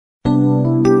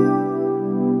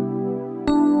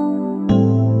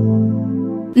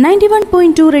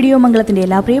91.2 radio മംഗളത്തിന്റെ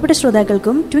എല്ലാ പ്രിയപ്പെട്ട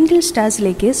ശ്രോതാക്കൾക്കും ട്വിങ്കിൾ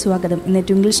സ്റ്റാർസിലേക്ക് സ്വാഗതം. ഇന്ന്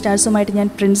ട്വിങ്കിൾ സ്റ്റാർസുമായിട്ട് ഞാൻ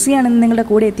പ്രിൻസിയാണെന്ന് നിങ്ങളുടെ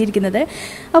കൂടെ എത്തിയിരിക്കുന്നത്.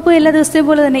 അപ്പോൾ എല്ലാ ദിവസത്തെയും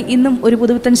പോലെ തന്നെ ഇന്നും ഒരു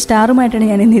പുതുപുത്തൻ സ്റ്റാറുമായിട്ടാണ്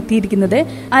ഞാൻ ഇന്ന് എത്തിയിരിക്കുന്നത്.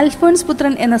 അൽഫോൺസ്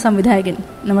പുത്രൻ എന്ന സംവിധായകൻ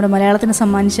നമ്മുടെ മലയാളത്തിന്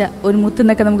സമ്മാനിച്ച ഒരു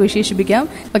മുത്തെന്നൊക്കെ നമുക്ക് വിശേഷിപ്പിക്കാം.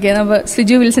 ഓക്കെ, നമ്മൾ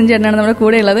സിജു വിൽസൺ ചേട്ടനാണ് നമ്മുടെ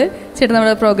കൂടെ ഉള്ളത്. ചേട്ടൻ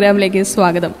നമ്മുടെ പ്രോഗ്രാമിലേക്ക്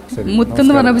സ്വാഗതം.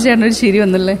 മുത്തെന്ന് പറഞ്ഞപ്പോൾ ചേട്ടൻ ഒരു ശരി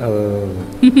വന്നല്ലേ?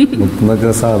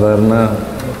 സാധാരണ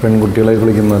പെൺകുട്ടികളെ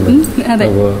വിളിക്കുന്നല്ലേ? അതെ,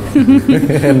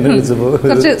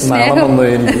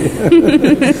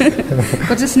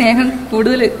 കുറച്ച് സ്നേഹം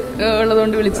കൂടുതൽ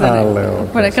ഉള്ളതുകൊണ്ട് വിളിച്ചതല്ലേ?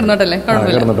 കിടന്നോട്ടല്ലേ?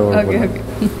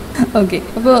 ഓക്കെ.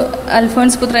 അപ്പോൾ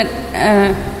അൽഫോൺസ് പുത്രൻ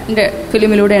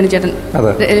ഫിലിമിലൂടെയാണ് ചേട്ടൻ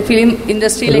ഫിലിം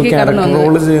ഇൻഡസ്ട്രിയിലേക്ക് കടന്നു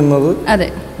വന്നത്. അതെ,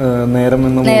 നേരം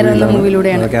എന്ന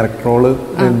മൂവിയിലൂടെയാണ് ക്യാരക്ടർ റോള്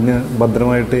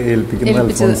ഭദ്രമായിട്ട് ഏൽപ്പിക്കുന്ന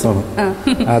അൽഫോൺസാണ്.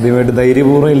 ആദ്യമായിട്ട്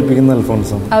ധൈര്യപൂർവ്വം ഏൽപ്പിക്കുന്ന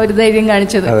അൽഫോൺസാണ്. ആ ഒരു ധൈര്യം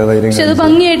കാണിച്ചത്, പക്ഷെ അത്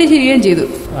ഭംഗിയായിട്ട് ചെയ്യുകയും ചെയ്തു.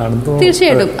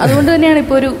 തീർച്ചയായിട്ടും അതുകൊണ്ട് തന്നെയാണ്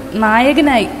ഇപ്പൊ ഒരു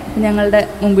നായകനായി ഞങ്ങളുടെ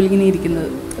മുമ്പിൽ ഇങ്ങനെ ഇരിക്കുന്നത്.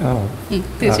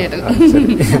 തീർച്ചയായിട്ടും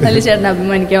അതിൽ ചേട്ടനെ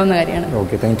അഭിമാനിക്കാവുന്ന കാര്യമാണ്.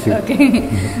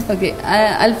 ഓക്കെ,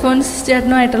 അൽഫോൺസ്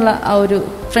ചേട്ടനുമായിട്ടുള്ള ആ ഒരു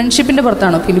ഫ്രണ്ട്ഷിപ്പിന്റെ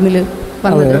പുറത്താണോ ഫിലിമിൽ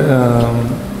വന്നത്?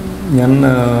 ഞാൻ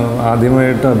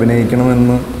ആദ്യമായിട്ട്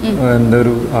അഭിനയിക്കണമെന്ന് എൻ്റെ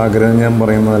ഒരു ആഗ്രഹം ഞാൻ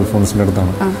പറയുന്നത് അൽഫോൺസിൻ്റെ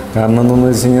അടുത്താണ്. കാരണം എന്താണെന്ന്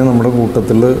വെച്ച് കഴിഞ്ഞാൽ നമ്മുടെ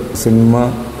കൂട്ടത്തിൽ സിനിമ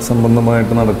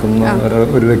സംബന്ധമായിട്ട് നടക്കുന്ന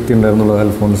ഒരു വ്യക്തി ഉണ്ടായിരുന്നുള്ളത്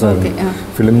അൽഫോൺസ് ആയിരുന്നു.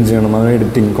 ഫിലിം ചെയ്യണം, അങ്ങനെ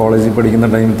എഡിറ്റിംഗ്, കോളേജിൽ പഠിക്കുന്ന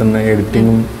ടൈമിൽ തന്നെ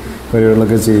എഡിറ്റിങ്ങും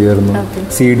പരിപാടികളൊക്കെ ചെയ്യുമായിരുന്നു.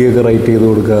 CD ഒക്കെ റൈറ്റ് ചെയ്ത്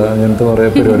കൊടുക്കുക, അങ്ങനത്തെ കുറേ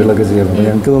പരിപാടികളൊക്കെ ചെയ്യുമായിരുന്നു. അപ്പോൾ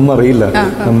ഞങ്ങൾക്കിതൊന്നും അറിയില്ല.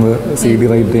 നമ്മൾ CD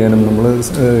റൈറ്റ് ചെയ്യാനും നമ്മൾ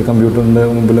കമ്പ്യൂട്ടറിൻ്റെ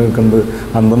മുമ്പിലൊക്കെ കണ്ട്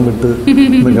അന്തം വിട്ട്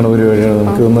നിൽക്കുന്ന പരിപാടിയാണ്.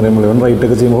 നമുക്കിതൊന്നും അറിയാൻ ഇവൻ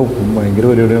റൈറ്റൊക്കെ ചെയ്യുമ്പോൾ ഭയങ്കര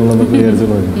പരിപാടികളെന്നൊക്കെ വിചാരിച്ചു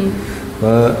തുടങ്ങി.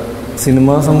 അപ്പോൾ സിനിമ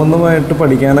സംബന്ധമായിട്ട്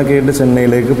പഠിക്കാനൊക്കെ ആയിട്ട്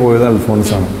ചെന്നൈയിലേക്ക് പോയത്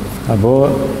അൽഫോൺസാണ്. അപ്പോൾ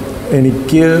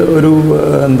എനിക്ക് ഒരു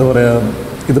എന്താ പറയുക,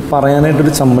 ഇത്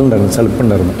പറയാനായിട്ടൊരു ചമ്മലുണ്ടായിരുന്നു,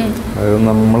 ചലിപ്പുണ്ടായിരുന്നു. അത്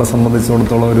നമ്മളെ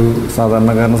സംബന്ധിച്ചിടത്തോളം, ഒരു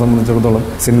സാധാരണക്കാരനെ സംബന്ധിച്ചിടത്തോളം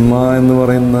സിനിമ എന്ന്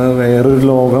പറയുന്ന വേറൊരു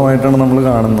ലോകമായിട്ടാണ് നമ്മൾ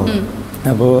കാണുന്നത്.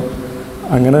 അപ്പോൾ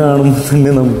അങ്ങനെ കാണുമ്പോൾ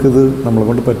തന്നെ നമുക്കിത് നമ്മളെ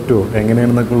കൊണ്ട് പറ്റുമോ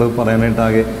എങ്ങനെയാണെന്നൊക്കെ ഉള്ളത് പറയാനായിട്ട്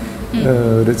ആകെ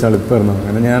ഒരു ചളിപ്പായിരുന്നു.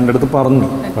 അങ്ങനെ ഞാൻ എൻ്റെ അടുത്ത്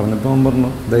പറഞ്ഞപ്പോൾ അവൻ പറഞ്ഞു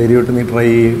ധൈര്യമായിട്ട് നീ ട്രൈ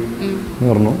എന്ന്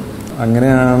പറഞ്ഞു.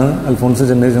 അങ്ങനെയാണ് അൽഫോൺസ്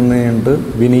ചെന്നൈ ചെന്ന് കഴിഞ്ഞിട്ട്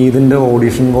വിനീതിൻ്റെ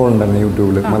ഓഡീഷൻ കോൾ ഉണ്ടായിരുന്നു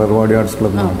യൂട്യൂബിൽ, മലർവാടി ആർട്സ്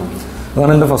ക്ലബ്.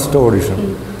 അതാണ് എൻ്റെ ഫസ്റ്റ് ഓഡീഷൻ.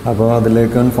 അപ്പോൾ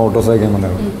അതിലേക്ക് അവൻ ഫോട്ടോസ് അയക്കാൻ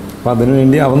വന്നായിരുന്നു. അപ്പോൾ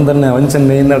അതിനുവേണ്ടി അവൻ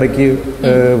ചെന്നൈയിൽ നിന്ന് ഇടയ്ക്ക്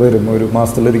വരും, ഒരു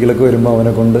മാസത്തിലൊരിക്കലൊക്കെ വരുമ്പോൾ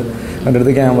അവനെ കൊണ്ട്, അവൻ്റെ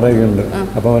അടുത്ത് ക്യാമറയൊക്കെ ഉണ്ട്,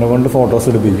 അപ്പോൾ അവനെ കൊണ്ട് ഫോട്ടോസ്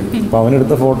എടുപ്പിക്കും. അപ്പോൾ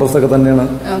അവനെടുത്ത ഫോട്ടോസൊക്കെ തന്നെയാണ്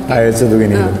അയച്ചത്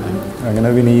വിനീതിന്. അങ്ങനെ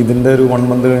വിനീതിൻ്റെ ഒരു 1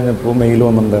 month കഴിഞ്ഞപ്പോൾ മെയിൽ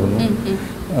വന്നിട്ടുണ്ടായിരുന്നു,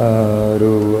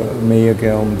 ഒരു മെയ് ഒക്കെ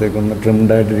ആകുമ്പോഴത്തേക്കൊന്ന്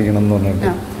ട്രിംഡായിട്ടിരിക്കണം എന്ന് പറഞ്ഞിട്ട്.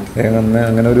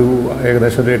 അങ്ങനെ ഒരു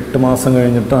ഏകദേശം ഒരു 8 മാസം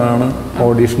കഴിഞ്ഞിട്ടാണ്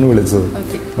ഓഡീഷന് വിളിച്ചത്.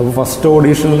 അപ്പോൾ ഫസ്റ്റ്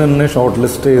ഓഡീഷനിൽ തന്നെ ഷോർട്ട്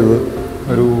ലിസ്റ്റ് ചെയ്ത്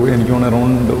ഒരു എനിക്ക് തോന്നുന്നു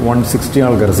അറൗണ്ട് 160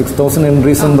 ആൾക്കാർ, 6000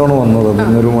 എൻട്രീസ് എന്താണ് വന്നത്. അതിൽ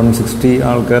നിന്നൊരു 160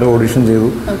 ആൾക്കാർ ഓഡീഷൻ ചെയ്തു.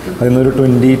 അതിൽ നിന്നൊരു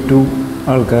 22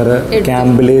 ആൾക്കാരെ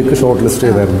ക്യാമ്പിലേക്ക് ഷോർട്ട് ലിസ്റ്റ്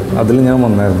ചെയ്തായിരുന്നു. അതിൽ ഞാൻ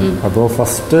വന്നായിരുന്നു. അപ്പോൾ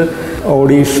ഫസ്റ്റ്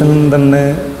ഓഡീഷൻ തന്നെ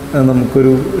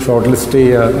നമുക്കൊരു ഷോർട്ട് ലിസ്റ്റ്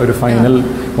ചെയ്യുക, ഒരു ഫൈനൽ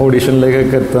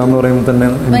ഓഡീഷനിലേക്കൊക്കെ എത്തുക എന്ന് പറയുമ്പോൾ തന്നെ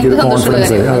എനിക്കൊരു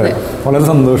കോൺഫിഡൻസ് ആയി. അതെ, വളരെ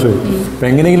സന്തോഷമായി. അപ്പം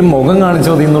എങ്ങനെയെങ്കിലും മുഖം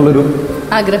കാണിച്ചു മതി എന്നുള്ളൊരു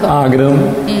ആഗ്രഹം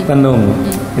തന്നെ വന്നു.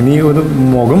 ഇനി ഒരു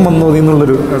മുഖം വന്നു മതി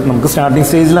എന്നുള്ളൊരു, നമുക്ക് സ്റ്റാർട്ടിങ്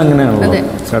സ്റ്റേജിൽ അങ്ങനെയാണല്ലോ,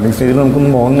 സ്റ്റാർട്ടിങ് സ്റ്റേജിൽ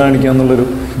നമുക്കൊന്ന് മുഖം കാണിക്കുക എന്നുള്ളൊരു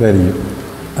ഇതായിരിക്കും.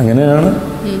 അങ്ങനെയാണ്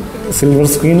സിൽവർ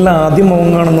സ്ക്രീനിൽ ആദ്യം മുഖം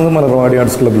കാണുന്നത് മലർവാടി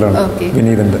ആർട്സ് ക്ലബിലാണ്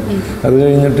വിനീതിൻ്റെ. അത്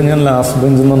കഴിഞ്ഞിട്ട് ഞാൻ ലാസ്റ്റ്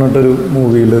ബെഞ്ച് എന്ന് പറഞ്ഞിട്ടൊരു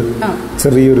മൂവിയിൽ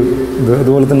ചെറിയൊരു ഇത്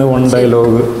അതുപോലെ തന്നെ 1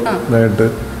 ഡയലോഗ് ഇതായിട്ട്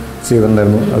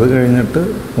ചെയ്തിട്ടുണ്ടായിരുന്നു. അത് കഴിഞ്ഞിട്ട്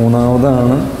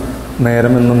 3ാമതാണ്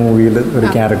നേരം എന്ന മൂവിയിൽ ഒരു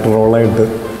ക്യാരക്ടർ റോളായിട്ട്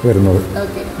വരുന്നത്.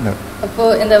 അപ്പോൾ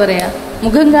എന്താ പറയുക,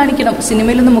 മുഖം കാണിക്കണം,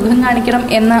 സിനിമയിൽ നിന്ന് മുഖം കാണിക്കണം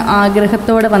എന്ന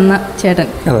ആഗ്രഹത്തോടെ വന്ന ചേട്ടൻ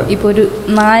ഇപ്പോൾ ഒരു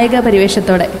നായക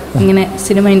പരിവേഷത്തോടെ ഇങ്ങനെ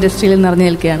സിനിമ ഇൻഡസ്ട്രിയിൽ നിറഞ്ഞു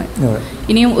നിൽക്കുകയാണ്.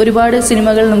 ഇനിയും ഒരുപാട്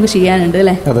സിനിമകൾ നമുക്ക് ചെയ്യാനുണ്ട്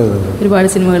അല്ലേ? ഒരുപാട്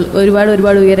സിനിമകൾ,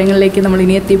 ഒരുപാട് ഉയരങ്ങളിലേക്ക് നമ്മൾ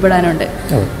ഇനി എത്തിപ്പെടാനുണ്ട്.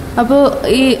 അപ്പോൾ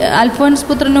ഈ അൽഫോൺസ്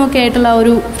പുത്രനും ഒക്കെ ആയിട്ടുള്ള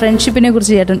ഒരു ഫ്രണ്ട്ഷിപ്പിനെ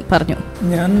കുറിച്ച് ചേട്ടൻ പറഞ്ഞു.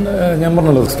 ഞാൻ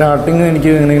പറഞ്ഞല്ലോ, സ്റ്റാർട്ടിങ് എനിക്ക്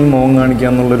എങ്ങനെയെങ്കിലും മുഖം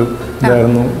കാണിക്കാന്നുള്ളൊരു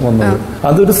ഇതായിരുന്നു വന്നത്.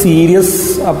 അതൊരു സീരിയസ്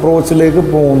അപ്രോച്ചിലേക്ക്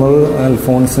പോകുന്നത്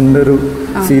അൽഫോൺസിന്റെ ഒരു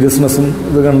സീരിയസ്നെസ്സും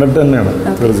ഇത് കണ്ടിട്ട് തന്നെയാണ്.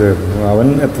 തീർച്ചയായിട്ടും അവൻ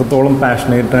എത്രത്തോളം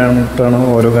പാഷനേറ്റ് ആയിട്ടാണ്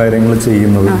ഓരോ കാര്യങ്ങൾ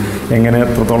ചെയ്യുന്നത്, എങ്ങനെ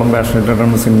എത്രത്തോളം പാഷനേറ്റ്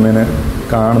ആയിട്ടാണ് സിനിമേനെ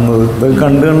കാണുന്നത്, ഇത്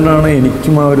കണ്ടാണ്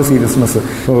എനിക്കും ആ ഒരു സീരിയസ്നെസ്.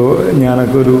 ഇപ്പോൾ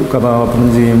ഞാനൊക്കെ ഒരു കഥാപാത്രം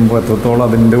ചെയ്യുമ്പോൾ എത്രത്തോളം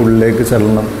അതിൻ്റെ ഉള്ളിലേക്ക്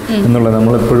ചെല്ലണം എന്നുള്ളത്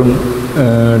നമ്മളെപ്പോഴും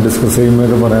ഡിസ്കസ്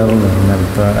ചെയ്യുമ്പോഴൊക്കെ പറയാറുണ്ട്.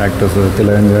 നേരത്തെ ആക്ടേഴ്സ്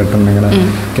തിലകൻ ചേട്ടൻ, ഇങ്ങനെ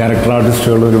ക്യാരക്ടർ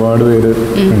ആർട്ടിസ്റ്റുകൾ ഒരുപാട് പേര്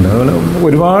ഉണ്ട്. അതുപോലെ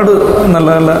ഒരുപാട് നല്ല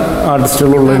നല്ല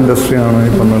ആർട്ടിസ്റ്റുകളുള്ള ഇൻഡസ്ട്രിയാണ്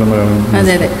ഇപ്പം മലയാളം.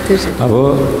 അപ്പോൾ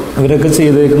ഇവരൊക്കെ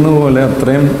ചെയ്തേക്കുന്ന പോലെ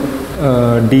അത്രയും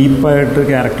ഡീപ്പായിട്ട്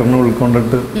ക്യാരക്ടറിനെ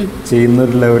ഉൾക്കൊണ്ടിട്ട് ചെയ്യുന്ന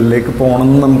ഒരു ലെവലിലേക്ക്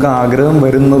പോകണമെന്ന് നമുക്ക് ആഗ്രഹം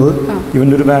വരുന്നത്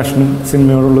ഇവൻ്റെ ഒരു പാഷനും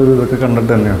സിനിമയോടുള്ളൊരു ഇതൊക്കെ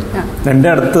കണ്ടിട്ട് തന്നെയാണ്.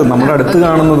 നമ്മുടെ അടുത്ത്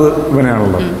കാണുന്നത്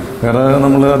ഇവനെയാണല്ലോ, വേറെ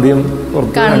നമ്മൾ അധികം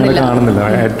പുറത്ത് അങ്ങനെ കാണുന്നില്ല,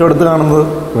 ഏറ്റവും അടുത്ത് കാണുന്നത്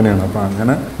ഇവനെയാണ്. അപ്പം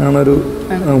അങ്ങനെ ആണൊരു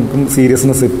നമുക്കും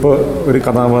സീരിയസ്നെസ് ഇപ്പോൾ ഒരു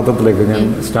കഥാപാത്രത്തിലേക്ക് ഞാൻ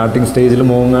സ്റ്റാർട്ടിങ് സ്റ്റേജിൽ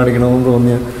മുഖം കാണിക്കണമെന്ന്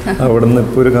തോന്നിയ അവിടെ നിന്ന്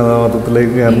ഇപ്പോൾ ഒരു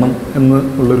കഥാപാത്രത്തിലേക്ക് കയറണം എന്ന്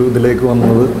ഉള്ളൊരു ഇതിലേക്ക്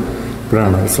വന്നത്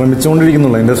ഇപ്പോഴാണ്.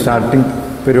 ശ്രമിച്ചുകൊണ്ടിരിക്കുന്നുള്ളൂ, അതിൻ്റെ സ്റ്റാർട്ടിങ്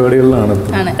പരിപാടികളിലാണ്.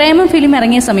 പ്രേമം ഫിലിം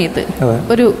ഇറങ്ങിയ സമയത്ത്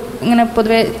ഒരു ഇങ്ങനെ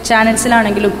പൊതുവെ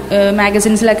ചാനൽസിലാണെങ്കിലും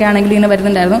മാഗസിൻസിലൊക്കെ ആണെങ്കിലും ഇങ്ങനെ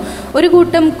വരുന്നുണ്ടായിരുന്നു, ഒരു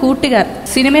കൂട്ടം കൂട്ടുകാർ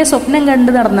സിനിമയെ സ്വപ്നം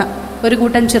കണ്ടു നടന്ന ഒരു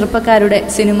കൂട്ടം ചെറുപ്പക്കാരുടെ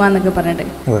സിനിമ എന്നൊക്കെ പറഞ്ഞിട്ട്.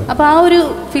 അപ്പൊ ആ ഒരു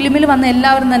ഫിലിമിൽ വന്ന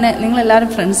എല്ലാവരും തന്നെ നിങ്ങൾ എല്ലാവരും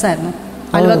ഫ്രണ്ട്സ് ആയിരുന്നു,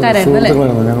 അയൽവക്കാരായിരുന്നു അല്ലേ?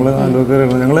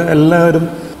 ഞങ്ങൾ എല്ലാവരും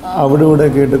അവിടെ ഇവിടെ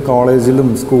ഒക്കെ ആയിട്ട് കോളേജിലും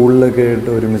സ്കൂളിലൊക്കെ ആയിട്ട്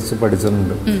ഒരുമിച്ച്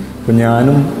പഠിച്ചിട്ടുണ്ട്. ഇപ്പൊ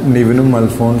ഞാനും നിവിനും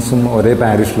അൽഫോൺസും ഒരേ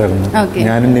പാരിഷിലായിരുന്നു.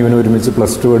 ഞാനും നിവിനും ഒരുമിച്ച്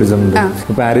 +2 പഠിച്ചിട്ടുണ്ട്.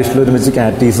 പാരിഷിൽ ഒരുമിച്ച്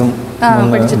കാറ്റീസും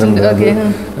 12th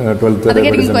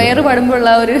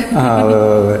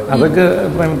അതൊക്കെ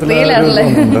പ്രേമത്തില്.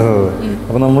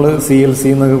 അപ്പൊ നമ്മള് CLC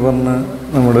എന്നൊക്കെ പറഞ്ഞ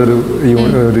നമ്മുടെ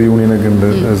ഒരു യൂണിയനൊക്കെ ഉണ്ട്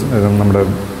നമ്മുടെ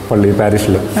പള്ളി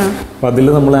പാരിഷില്. അപ്പൊ അതിൽ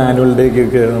നമ്മൾ ആനുവൽ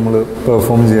ഡേക്കൊക്കെ നമ്മൾ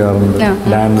പെർഫോം ചെയ്യാറുണ്ട്.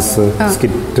 ഡാൻസ്,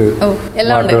 സ്കിറ്റ്,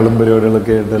 പാട്ടുകളും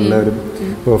പരിപാടികളൊക്കെ ആയിട്ട് എല്ലാവരും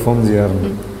പെർഫോം ചെയ്യാറുണ്ട്.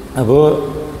 അപ്പോൾ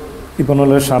ഈ പറഞ്ഞ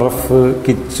പോലെ ഷറഫ്,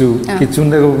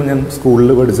 കിച്ചുവിന്റെ ഒക്കെ ഞാൻ സ്കൂളിൽ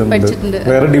പഠിച്ചിട്ടുണ്ട്.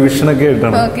 വേറെ ഡിവിഷനൊക്കെ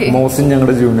ആയിട്ടാണ്. മോസിൻ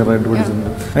ഞങ്ങളുടെ ജൂനിയറായിട്ട് പഠിച്ചിട്ടുണ്ട്.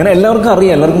 അങ്ങനെ എല്ലാവർക്കും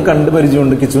അറിയാം, എല്ലാവർക്കും കണ്ട്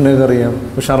പരിചയമുണ്ട്. കിച്ചുവിനെയൊക്കെ അറിയാം.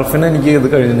 ഷറഫിനെ എനിക്ക് ഇത്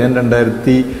കഴിഞ്ഞു, ഞാൻ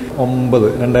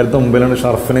 2009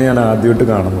 ഷറഫിനെ ഞാൻ ആദ്യമായിട്ട്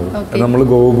കാണുന്നത്. നമ്മൾ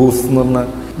ഗോബൂസ് എന്ന് പറഞ്ഞ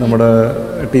നമ്മുടെ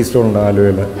ടീ സ്റ്റോളുണ്ട്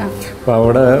ആലുവയില്. അപ്പോൾ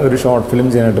അവിടെ ഒരു ഷോർട്ട് ഫിലിം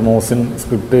ചെയ്യാനായിട്ട് മോസിൻ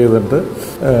സ്ക്രിപ്റ്റ് ചെയ്തിട്ട്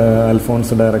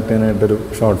അൽഫോൺസ് ഡയറക്റ്റ് ചെയ്യാനായിട്ടൊരു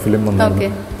ഷോർട്ട് ഫിലിം വന്നിരുന്നു.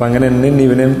 അപ്പം അങ്ങനെ എന്നെയും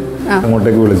ഇവനെയും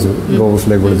അങ്ങോട്ടേക്ക് വിളിച്ചു,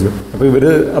 ഗോബൂസിലേക്ക് വിളിച്ചു. അപ്പോൾ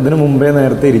ഇവര് അതിനു മുമ്പേ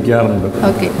നേരത്തെ ഇരിക്കാറുണ്ട്.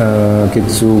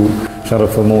 കിച്ചു,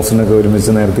 ഷറഫ്, മോസിനൊക്കെ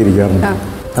ഒരുമിച്ച് നേരത്തെ ഇരിക്കാറുണ്ട്.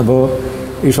 അപ്പോൾ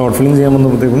ഈ ഷോർട്ട് ഫിലിം ചെയ്യാൻ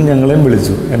വന്നപ്പോഴത്തേക്കും ഞങ്ങളെയും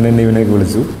വിളിച്ചു, എന്നെയും ഇവനെയൊക്കെ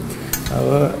വിളിച്ചു.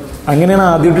 അപ്പോൾ അങ്ങനെയാണ്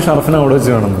ആദ്യമായിട്ട് ഷറഫിനെ അവിടെ വെച്ച്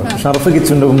കാണുന്നത്. ഷറഫ്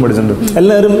കിച്ചുവിൻ്റെ ഒപ്പം പഠിച്ചിട്ടുണ്ട്.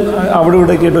 എല്ലാവരും അവിടെ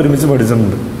ഇവിടെ ഒക്കെ ആയിട്ട് ഒരുമിച്ച്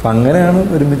പഠിച്ചിട്ടുണ്ട്. അപ്പം അങ്ങനെയാണ്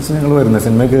ഒരുമിച്ച് ഞങ്ങൾ വരുന്നത്.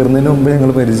 സിനിമ കയറുന്നതിന് മുമ്പ് ഞങ്ങൾ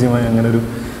പരിചയമായി അങ്ങനെ ഒരു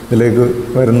ഇതിലേക്ക്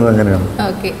വരുന്നത് അങ്ങനെയാണ്.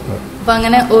 അപ്പൊ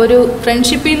അങ്ങനെ ഒരു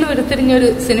ഫ്രണ്ട്ഷിപ്പിൽ നിന്ന് ഉരുത്തിരിഞ്ഞൊരു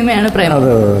സിനിമയാണ് പ്രേമം.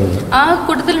 ആ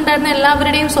കൂട്ടത്തിലുണ്ടായിരുന്ന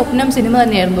എല്ലാവരുടെയും സ്വപ്നം സിനിമ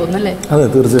തന്നെയായിരുന്നു തോന്നുന്നല്ലേ? അതെ,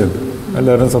 തീർച്ചയായിട്ടും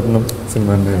എല്ലാവരും സ്വപ്നം സിനിമ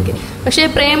തന്നെയാണ്. പക്ഷേ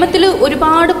പ്രേമത്തിൽ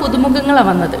ഒരുപാട് പുതുമുഖങ്ങളാണ്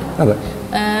വന്നത്. അതെ.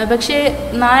 പക്ഷേ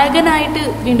നായകനായിട്ട്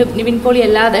വീണ്ടും നിവിൻ പോളി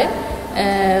അല്ലാതെ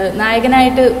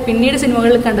നായകനായിട്ട് പിന്നീട്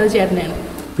സിനിമകളിൽ കണ്ടത് ചേട്ടനെയാണ്.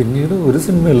 പിന്നീട് ഒരു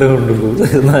സിനിമയല്ലേ കണ്ടുള്ളൂ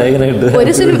നായകനായിട്ട്.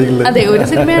 ഒരു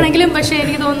സിനിമയാണെങ്കിലും പക്ഷെ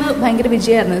എനിക്ക് തോന്നുന്നു ഭയങ്കര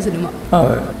വിജയമായിരുന്നു സിനിമ.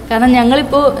 കാരണം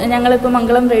ഞങ്ങളിപ്പോ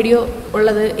മംഗളം റേഡിയോ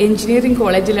ഉള്ളത് എഞ്ചിനീയറിംഗ്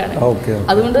കോളേജിലാണ്.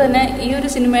 അതുകൊണ്ട് തന്നെ ഈ ഒരു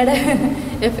സിനിമയുടെ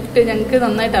എഫക്ട് ഞങ്ങൾക്ക്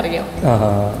നന്നായിട്ട് അറിയാം.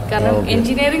 കാരണം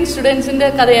എഞ്ചിനീയറിംഗ് സ്റ്റുഡൻസിന്റെ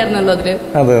കഥയായിരുന്നല്ലോ അതില്.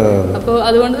 അപ്പോൾ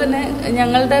അതുകൊണ്ട് തന്നെ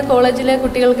ഞങ്ങളുടെ കോളേജിലെ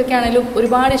കുട്ടികൾക്കൊക്കെ ആണെങ്കിലും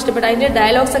ഒരുപാട് ഇഷ്ടപ്പെട്ടു. അതിന്റെ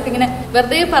ഡയലോഗ്സ് ഒക്കെ ഇങ്ങനെ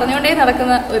വെറുതെ പറഞ്ഞുകൊണ്ടേ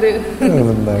നടക്കുന്ന ഒരു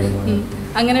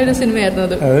അങ്ങനെ ഒരു സിനിമയായിരുന്നു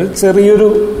അത്. ചെറിയൊരു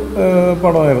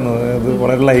പടമായിരുന്നു അത്,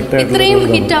 വളരെ ലൈറ്റ് ആയിട്ട്. ഇത്രയും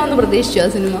ഹിറ്റ് ആവുമെന്ന് പ്രതീക്ഷിച്ചു ആ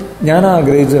സിനിമ? ഞാൻ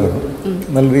ആഗ്രഹിച്ചായിരുന്നു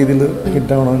നല്ല രീതിയിൽ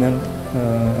ഹിറ്റ് ആവണമെന്ന് ഞാൻ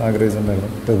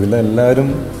ആഗ്രഹിച്ചിട്ടുണ്ടായിരുന്നു. അപ്പോൾ ഇതിലെല്ലാവരും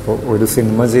ഇപ്പോൾ ഒരു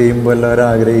സിനിമ ചെയ്യുമ്പോൾ എല്ലാവരും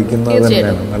ആഗ്രഹിക്കുന്നത്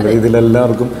തന്നെയാണ് നല്ല രീതിയിൽ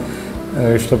എല്ലാവർക്കും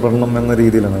ഇഷ്ടപ്പെടണം എന്ന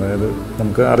രീതിയിലാണ്. അതായത്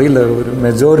നമുക്ക് അറിയില്ല, ഒരു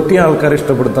മെജോറിറ്റി ആൾക്കാരെ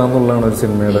ഇഷ്ടപ്പെടുത്താന്നുള്ളതാണ് ഒരു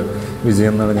സിനിമയുടെ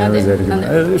വിജയം എന്നാണ് ഞാൻ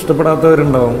വിചാരിക്കുന്നത്.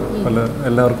 ഇഷ്ടപ്പെടാത്തവരുണ്ടാവും,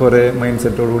 എല്ലാവർക്കും ഒരേ മൈൻഡ്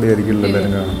സെറ്റോടു കൂടി ആയിരിക്കില്ല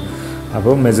എല്ലാവരും കാണും.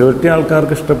 അപ്പോൾ മെജോറിറ്റി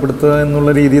ആൾക്കാർക്ക് ഇഷ്ടപ്പെടുത്തുക എന്നുള്ള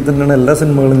രീതിയിൽ തന്നെയാണ് എല്ലാ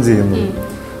സിനിമകളും ചെയ്യുന്നത്.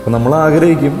 അപ്പോൾ നമ്മൾ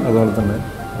ആഗ്രഹിക്കും, അതുപോലെ തന്നെ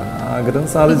ആഗ്രഹം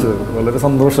സാധിച്ചു, വളരെ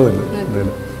സന്തോഷമില്ല.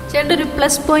 എന്തായാലും ചേട്ടൻ്റെ ഒരു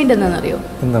പ്ലസ് പോയിന്റ് എന്താണെന്നറിയോ?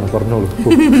 എന്താണ്, പറഞ്ഞോളൂ.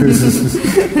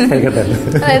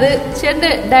 അതായത് ചേട്ടൻ്റെ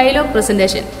ഡയലോഗ്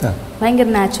പ്രസന്റേഷൻ ഭയങ്കര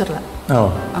നാച്ചുറലാണ്.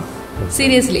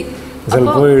 സീരിയസ്ലി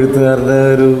ചിലപ്പോൾ എഴുത്തുകാരുടെ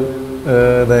ഒരു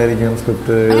ഇതായിരിക്കും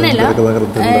സ്ക്രിപ്റ്റ്. അങ്ങനെയല്ല,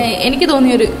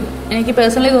 എനിക്ക്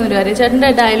പേഴ്സണലി തോന്നിയൊരു കാര്യം, ചേട്ടൻ്റെ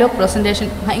ഡയലോഗ് പ്രസന്റേഷൻ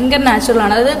ഭയങ്കര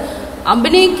നാച്ചുറലാണ്. അതായത്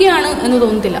അഭിനയിക്കുകയാണ് എന്ന്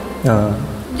തോന്നത്തില്ല,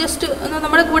 ജസ്റ്റ്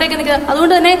നമ്മുടെ കൂടെയൊക്കെ നിൽക്കുക.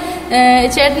 അതുകൊണ്ട് തന്നെ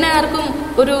ചേട്ടനെ ആർക്കും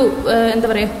ഒരു എന്താ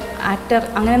പറയാ ആക്ടർ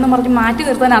അങ്ങനെയൊന്നും പറഞ്ഞ് മാറ്റി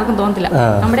നിർത്താൻ ആർക്കും തോന്നത്തില്ല.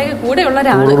 നമ്മുടെയൊക്കെ കൂടെയുള്ള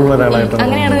ഒരാള്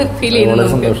അങ്ങനെയാണ് ഫീൽ ചെയ്യുന്നത്.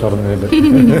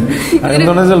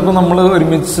 ചിലപ്പോൾ നമ്മൾ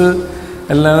ഒരുമിച്ച്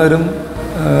എല്ലാവരും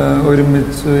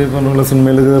ഒരുമിച്ച് ഈ പറഞ്ഞുള്ള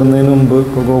സിനിമയിൽ കയറുന്നതിന് മുമ്പ്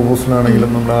കോമ്പോസിലാണെങ്കിലും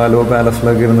നമ്മുടെ ആലുവ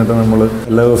പാലസിലൊക്കെ ഇരുന്നിട്ട് നമ്മൾ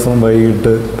എല്ലാ ദിവസവും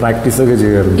വൈകിട്ട് പ്രാക്ടീസൊക്കെ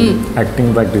ചെയ്യുമായിരുന്നു.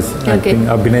 ആക്ടിങ് പ്രാക്ടീസ്,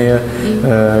 അഭിനയ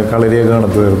കളരിയൊക്കെ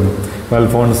നടത്തുമായിരുന്നു.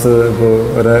 അൽഫോൺസ് ഇപ്പോൾ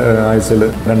ഒരാഴ്ചയിൽ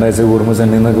 2 ആഴ്ച കൂടുമ്പോൾ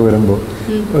ചെന്നൈയിൽ നിന്നൊക്കെ വരുമ്പോൾ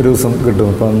ഒരു ദിവസം കിട്ടും.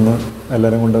 അപ്പം അന്ന്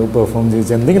എല്ലാവരും കൊണ്ട് പെർഫോം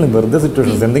ചെയ്യിച്ച് എന്തെങ്കിലും വെറുതെ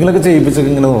സിറ്റുവേഷൻസ് എന്തെങ്കിലുമൊക്കെ ചെയ്യിപ്പിച്ചൊക്കെ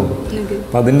ഇങ്ങനെ നോക്കും.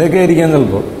 അപ്പം അതിൻ്റെയൊക്കെ ആയിരിക്കാം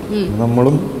ചിലപ്പോൾ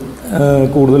നമ്മളും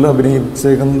കൂടുതൽ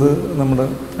അഭിനയിച്ചേക്കുന്നത് നമ്മുടെ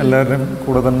എല്ലാവരുടെയും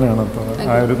കൂടെ തന്നെയാണ്. അപ്പോൾ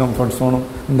ആ ഒരു കംഫർട്ട് സോണും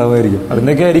ഉണ്ടാവുമായിരിക്കും.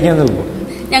 അതിൻ്റെയൊക്കെ ആയിരിക്കാം ചിലപ്പോൾ.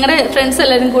 ഞങ്ങളുടെ ഫ്രണ്ട്സ്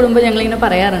എല്ലാവരും കൂടുമ്പോൾ ഞങ്ങളിങ്ങനെ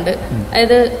പറയാറുണ്ട്,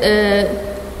 അതായത്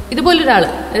ഇതുപോലൊരാൾ,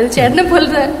 അതായത് ചേട്ടനെ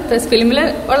പോലത്തെ ഫിലിമിൽ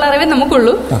ഉള്ള അറിവേ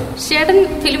നമുക്കുള്ളൂ. ചേട്ടൻ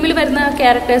ഫിലിമിൽ വരുന്ന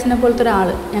ക്യാരക്ടേഴ്സിനെ പോലത്തെ ഒരാൾ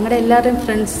ഞങ്ങളുടെ എല്ലാവരുടെയും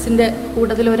ഫ്രണ്ട്സിന്റെ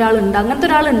കൂട്ടത്തിൽ ഒരാളുണ്ട്. അങ്ങനത്തെ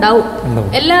ഒരാളുണ്ടാവും,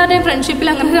 എല്ലാവരുടെയും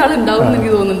ഫ്രണ്ട്ഷിപ്പിൽ അങ്ങനെ ഒരാളുണ്ടാവും എന്ന്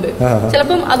എനിക്ക് തോന്നുന്നുണ്ട്.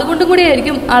 ചിലപ്പം അതുകൊണ്ടും കൂടി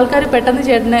ആയിരിക്കും ആൾക്കാർ പെട്ടെന്ന്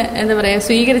ചേട്ടനെ എന്താ പറയാ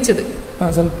സ്വീകരിച്ചത്.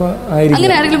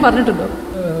 അങ്ങനെ ആരെങ്കിലും പറഞ്ഞിട്ടുണ്ടോ?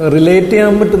 റിലേറ്റ്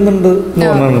ചെയ്യാൻ പറ്റുന്നുണ്ട് എന്ന്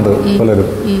പറഞ്ഞിട്ടുണ്ട് പലരും.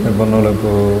 പറഞ്ഞ പോലെ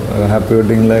ഇപ്പോൾ ഹാപ്പി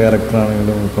വെഡിങ്ങിലെ ക്യാരക്ടർ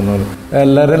ആണെങ്കിലും പറഞ്ഞ പോലെ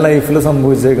എല്ലാവരുടെയും ലൈഫിൽ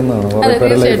സംഭവിച്ചേക്കുന്നതാണ്. കുറെ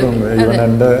പേരുടെ ലൈഫിലുണ്ട്,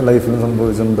 എന്റെ ലൈഫിലും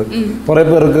സംഭവിച്ചിട്ടുണ്ട്. കുറെ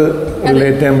പേർക്ക്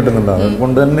റിലേറ്റ് ചെയ്യാൻ പറ്റുന്നുണ്ട്.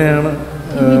 അതുകൊണ്ട് തന്നെയാണ്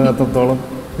അത്രത്തോളം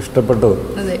ഇഷ്ടപ്പെട്ടത്.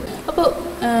 അപ്പോൾ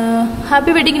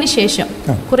ഹാപ്പി വെഡിങ്ങിന് ശേഷം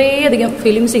കുറേ അധികം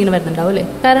ഫിലിംസ് ഇങ്ങനെ വരുന്നുണ്ടാവും അല്ലേ?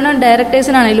 കാരണം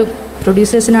ഡയറക്ടേഴ്സിനാണേലും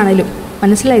പ്രൊഡ്യൂസേഴ്സിനാണേലും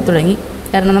മനസ്സിലായി തുടങ്ങി,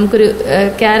 കാരണം നമുക്കൊരു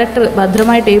ക്യാരക്ടർ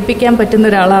ഭദ്രമായിട്ട് ഏൽപ്പിക്കാൻ പറ്റുന്ന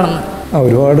ഒരാളാണെന്ന്.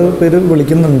 ഒരുപാട് പേര്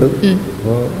വിളിക്കുന്നുണ്ട്.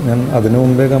 അപ്പോൾ ഞാൻ അതിനു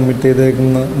മുമ്പേ കമ്മിറ്റ്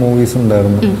ചെയ്തേക്കുന്ന മൂവീസ്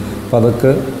ഉണ്ടായിരുന്നു. അപ്പം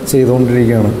അതൊക്കെ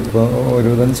ചെയ്തുകൊണ്ടിരിക്കുകയാണ്. അപ്പോൾ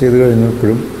ഒരുവിധം ചെയ്ത് കഴിഞ്ഞു.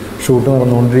 ഇപ്പോഴും ഷൂട്ട്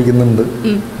നടന്നുകൊണ്ടിരിക്കുന്നുണ്ട്.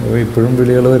 അപ്പോൾ ഇപ്പോഴും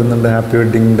വിളികൾ വരുന്നുണ്ട്. ഹാപ്പി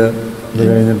വെഡിങ്ങിൻ്റെ ഇത്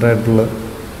കഴിഞ്ഞിട്ടായിട്ടുള്ള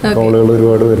കോളുകൾ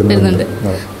ഒരുപാട് വരുന്നുണ്ട്.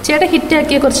 ചേട്ടാ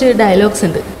ഹിറ്റാക്കിയ കുറച്ച് ഡയലോഗ്സ്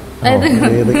ഉണ്ട്.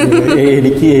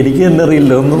 എനിക്ക് എന്നെ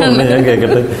അറിയില്ല, ഒന്നും ഞാൻ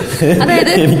കേൾക്കട്ടെ.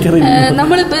 അതായത്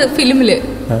നമ്മളിപ്പോ ഫിലിമില്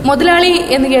മുതലാളി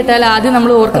എന്ന് കേട്ടാൽ ആദ്യം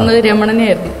നമ്മൾ ഓർക്കുന്നത്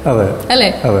രമണനെയായിരുന്നു അല്ലെ?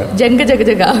 ജംഗ ജഗ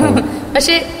ജഗ.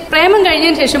 പക്ഷെ പ്രേമം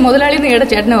കഴിഞ്ഞതിന് ശേഷം മുതലാളി എന്ന് കേട്ട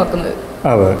ചേട്ടനെ ഓർക്കുന്നത്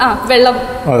വെള്ളം.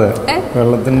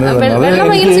 വെള്ളത്തിന്റെ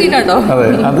സീനാട്ടോ. അതെ,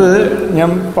 അത് ഞാൻ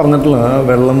പറഞ്ഞിട്ടില്ല.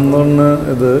 വെള്ളം എന്ന് പറഞ്ഞ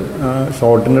ഇത്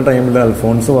ഷോർട്ടിന്റെ ടൈമിൽ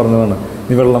അൽഫോൺസ് പറഞ്ഞതാണ്,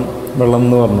 നീ വെള്ളം വെള്ളം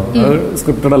എന്ന് പറഞ്ഞു. അത്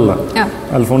സ്ക്രിപ്റ്റഡ് അല്ല,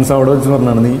 അൽഫോൺസ് അവിടെ വെച്ച്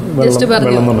പറഞ്ഞാണ് നീ വെള്ളം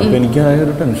വെള്ളം എന്ന് പറഞ്ഞു. അപ്പൊ എനിക്ക് ആ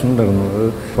ഒരു ടെൻഷൻ ഉണ്ടായിരുന്നു. അത്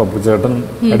പപ്പുച്ചേട്ടൻ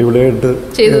അടിപൊളിയായിട്ട്,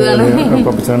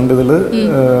 പപ്പുച്ചേട്ടൻ്റെ ഇതില്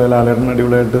ലാലേട്ടൻ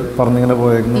അടിപൊളിയായിട്ട് പറഞ്ഞിങ്ങനെ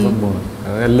പോയേക്കുന്ന സംഭവമാണ്.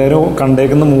 എല്ലാവരും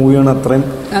കണ്ടേക്കുന്ന മൂവിയാണ്, അത്രയും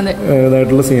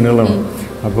ഇതായിട്ടുള്ള സീനുകളാണ്.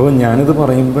 അപ്പോൾ ഞാനിത്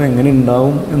പറയുമ്പോൾ എങ്ങനെ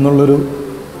ഉണ്ടാവും എന്നുള്ളൊരു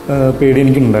പേടി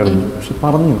എനിക്കുണ്ടായിരുന്നു. പക്ഷെ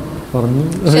പറഞ്ഞു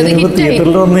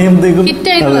തിയേറ്ററിൽ വന്നേക്കും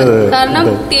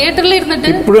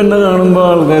ഇപ്പോഴും എന്നെ കാണുമ്പോൾ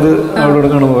ആൾക്കാർ അവിടെ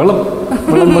കാണുമ്പോൾ വെള്ളം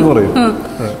വെള്ളം എന്നൊക്കെ പറയും.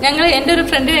 ഞങ്ങൾ എന്റെ ഒരു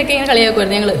ഫ്രണ്ടിനെയൊക്കെ ഇങ്ങനെ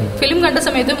കളിയാക്കുമായിരുന്നു. ഞങ്ങൾ ഫിലിം കണ്ട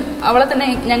സമയത്തും അവളെ തന്നെ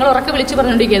ഞങ്ങൾ ഉറക്കെ വിളിച്ച്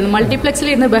പറഞ്ഞോണ്ടിരിക്കുന്നു. മൾട്ടിപ്ലക്സിൽ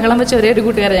ഇരുന്ന് ബഹളം വെച്ച ഒരേ ഒരു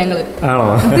കൂട്ടുകാരെ ഞങ്ങള്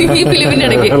ഈ ഫിലിമിന്റെ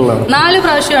ഇടയ്ക്ക് 4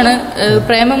 പ്രാവശ്യമാണ്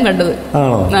പ്രേമം കണ്ടത്.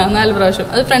 4 പ്രാവശ്യം.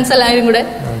 അത് ഫ്രണ്ട്സ് എല്ലാവരും കൂടെ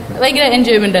ഭയങ്കര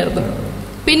എൻജോയ്മെന്റ് ആയിരുന്നു.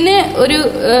 പിന്നെ ഒരു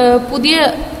പുതിയ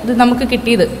ഇത് നമുക്ക്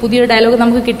കിട്ടിയത്, പുതിയൊരു ഡയലോഗ്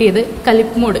നമുക്ക് കിട്ടിയത്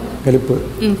കലിപ്പ്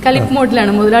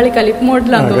മോഡിലാണ്. മുതലാളി കലിപ്പ്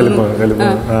മോഡിലാണ് തോന്നുന്നു.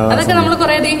 അതൊക്കെ നമ്മൾ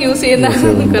കുറെ അധികം യൂസ് ചെയ്യുന്ന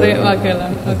കുറെ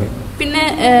വാക്കുകളാണ്. പിന്നെ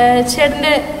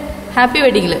ചേട്ടന്റെ ഹാപ്പി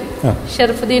വെഡിങ്ങില്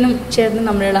ഷെറഫുദ്ദീനും ചേട്ടനും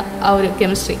തമ്മിലുള്ള ആ ഒരു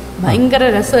കെമിസ്ട്രി ഭയങ്കര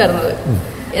രസമായിരുന്നത്.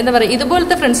 എന്താ പറയുക,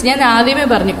 ഇതുപോലത്തെ ഫ്രണ്ട്സ്, ഞാൻ ആദ്യമേ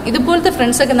പറഞ്ഞു, ഇതുപോലത്തെ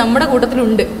ഫ്രണ്ട്സ് ഒക്കെ നമ്മുടെ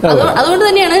കൂട്ടത്തിലുണ്ട്. അതുകൊണ്ട്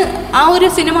തന്നെയാണ് ആ ഒരു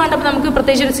സിനിമ കണ്ടപ്പോൾ നമുക്ക്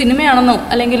പ്രത്യേകിച്ച് ഒരു സിനിമയാണെന്നോ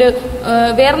അല്ലെങ്കിൽ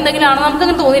വേറെന്തെങ്കിലും ആണോ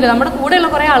നമുക്കങ്ങനെ തോന്നിയില്ല. നമ്മുടെ കൂടെയുള്ള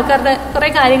കുറെ ആൾക്കാരുടെ കുറെ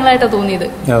കാര്യങ്ങളായിട്ടാണ് തോന്നിയത്.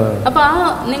 അപ്പൊ ആ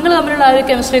നിങ്ങൾ തമ്മിലുള്ള ആ ഒരു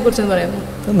കെമിസ്ട്രിയെ കുറിച്ച് പറയാമോ?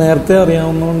 നേരത്തെ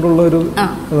അറിയാവുന്നതുകൊണ്ടുള്ള ഒരു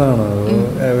ഇതാണ്,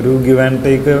 ഒരു ഗിവ് ആൻഡ്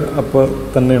ടേക്ക് അപ്പൊ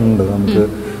തന്നെ ഉണ്ട്. നമുക്ക്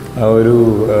ആ ഒരു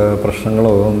പ്രശ്നങ്ങളോ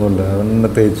ഒന്നുമില്ല. അവനെ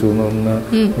തേച്ചു എന്ന് പറഞ്ഞ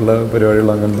ഉള്ള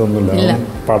പരിപാടികളോ അങ്ങനത്തെ ഒന്നുമില്ല.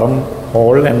 പടം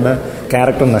ഹോൾ എന്ന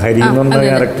ക്യാരക്ടറിന്, ഹരി എന്ന് പറഞ്ഞ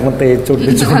ക്യാരക്ടറിനെ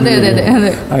തേച്ചൊട്ടിച്ചു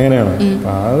അങ്ങനെയാണ്.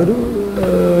 ആ ഒരു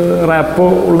റാപ്പോ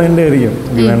ഉള്ളതിന്റെ ആയിരിക്കും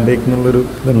ഗിവ് ആൻഡ് ടേക്ക് എന്നുള്ളൊരു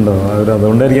ഇതുണ്ടോ,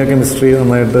 അതുകൊണ്ടായിരിക്കും ആ കെമിസ്ട്രി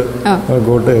നന്നായിട്ട്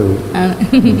വർക്കൗട്ട് ചെയ്തത്.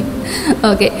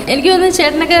 ഓക്കെ, എനിക്ക് തോന്നുന്നു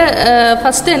ചേട്ടനൊക്കെ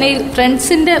ഫസ്റ്റ് തന്നെ ഈ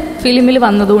ഫ്രണ്ട്സിന്റെ ഫിലിമിൽ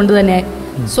വന്നതുകൊണ്ട് തന്നെ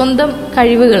സ്വന്തം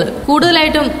കഴിവുകൾ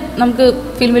കൂടുതലായിട്ടും നമുക്ക്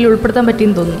ഫിലിമിൽ ഉൾപ്പെടുത്താൻ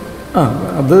പറ്റിയെന്ന് തോന്നുന്നു.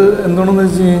 അത് എന്താണെന്ന്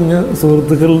വെച്ച് കഴിഞ്ഞാൽ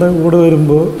സുഹൃത്തുക്കളുടെ കൂടെ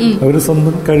വരുമ്പോൾ അവർ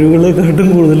സ്വന്തം കഴിവുകളെക്കാട്ടും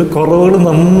കൂടുതൽ കുറവുകൾ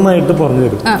നന്നായിട്ട് പറഞ്ഞു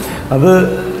തരും. അത്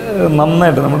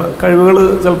നന്നായിട്ട് നമ്മുടെ കഴിവുകൾ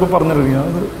ചിലപ്പോൾ പറഞ്ഞിരിക്കും,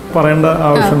 അത് പറയേണ്ട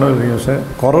ആവശ്യം ഉണ്ടായിരിക്കും. പക്ഷെ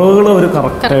കുറവുകൾ അവർ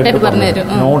കറക്റ്റായിട്ട്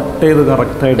നോട്ട് ചെയ്ത്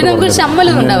കറക്റ്റായിട്ട് ഇല്ല,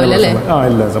 ചമ്മലം ഉണ്ടാവില്ല.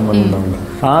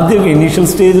 ആദ്യം ഇനീഷ്യൽ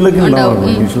സ്റ്റേജിലൊക്കെ ഉണ്ടാവും.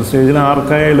 ഇനീഷ്യൽ സ്റ്റേജിൽ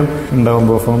ആർക്കായാലും ഉണ്ടാവും.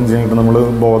 പെർഫോം ചെയ്യാനായിട്ട് നമ്മൾ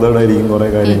ബോധേഡായിരിക്കും കുറെ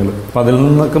കാര്യങ്ങൾ. അപ്പൊ അതിൽ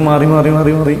നിന്നൊക്കെ മാറി മാറി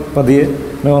മാറി മാറി പതിയെ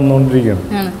വന്നുകൊണ്ടിരിക്കുകയാണ്.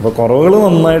 അപ്പൊ കുറവുകൾ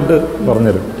നന്നായിട്ട്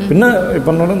പറഞ്ഞുതരും. പിന്നെ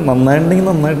ഇപ്പൊ നന്നായിട്ടുണ്ടെങ്കിൽ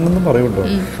നന്നായിട്ടുണ്ടെന്ന് പറയും കേട്ടോ.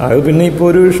 അത് പിന്നെ ഇപ്പൊ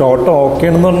ഒരു ഷോട്ട് ഓക്കെ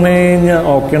ആണെന്ന് പറഞ്ഞു കഴിഞ്ഞാൽ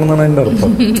ഓക്കെ ആണെന്നാണ് അതിന്റെ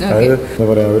അർത്ഥം. അതായത് എന്താ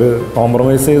പറയാ, അവര്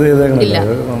കോംപ്രമൈസ് ചെയ്തേക്കണില്ല,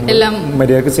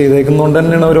 മര്യാദക്ക് ചെയ്തേക്കുന്നോണ്ട്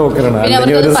തന്നെയാണ് അവർ ഓക്കെ ആണ്.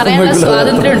 അല്ലെങ്കിൽ അവർ സമ്മതിക്കില്ല.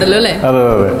 അതെ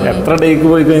അതെ, എത്ര ഡേക്ക്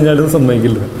പോയി കഴിഞ്ഞാലും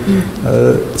സമ്മതിക്കില്ല. അത്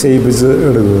ചെയ്യിപ്പിച്ച്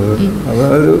എടുക്കുക. അത്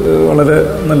ഒരു വളരെ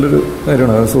നല്ലൊരു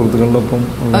കാര്യമാണ്. സുഹൃത്തുക്കളുടെ ഒപ്പം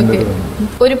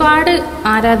ഒരുപാട്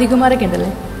ആരാധികമാരൊക്കെ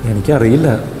ഉണ്ടല്ലേ? എനിക്കറിയില്ല,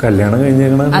 കല്യാണം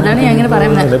കഴിഞ്ഞേക്കണ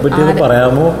അതിനെപ്പറ്റി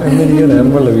പറയാമോ എന്ന് എനിക്ക് അറിയാൻ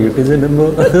പാടില്ല. വീട്ടിൽ ചെല്ലുമ്പോ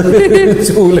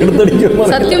ചൂലെടുത്തടിക്കുമ്പോ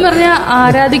സത്യം പറഞ്ഞ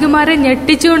ആരാധികമാരെ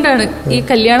ഞെട്ടിച്ചുകൊണ്ടാണ് ഈ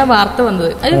കല്യാണ വാർത്ത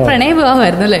വന്നത്. അത് പ്രണയ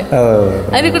വിവാഹമായിരുന്നു അല്ലേ?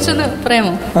 അതിനെ കുറിച്ചൊന്ന്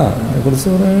പറയാമോ? അതിനെ കുറിച്ച്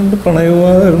പറയാണ്ട് പ്രണയ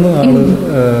വിവാഹമായിരുന്നു. ആള്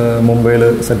മുംബൈയില്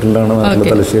സെറ്റിൽഡാണ്,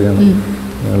 നാട്ടില് തലശ്ശേരിയാണ്.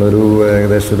 ഞങ്ങളൊരു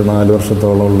ഏകദേശം ഒരു 4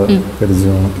 വർഷത്തോളമുള്ള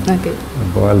പരിചയമാണ്.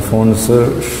 അപ്പോൾ അൽഫോൺസ്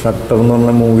ഷട്ടർ എന്ന്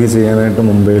പറഞ്ഞ മൂവി ചെയ്യാനായിട്ട്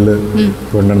മുംബൈയിൽ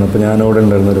പോയിട്ടുണ്ടായിരുന്നു. അപ്പോൾ ഞാനവിടെ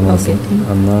ഉണ്ടായിരുന്നു ഒരു മാസം.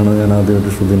 അന്നാണ് ഞാൻ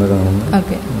ആദ്യമായിട്ട് ശ്രുതിനെ കാണുന്നത്.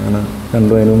 അങ്ങനെ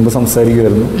കണ്ടു. അതിന് മുമ്പ്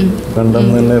സംസാരിക്കുമായിരുന്നു.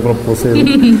 കണ്ടെന്ന് തന്നെ പ്രപ്പോസ് ചെയ്തു.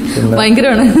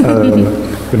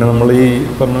 പിന്നെ നമ്മൾ ഈ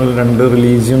പറഞ്ഞ 2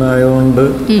 റിലീജിയൻ ആയതുകൊണ്ട്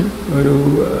ഒരു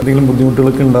എന്തെങ്കിലും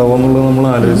ബുദ്ധിമുട്ടുകളൊക്കെ ഉണ്ടാവുക എന്നുള്ളത് നമ്മൾ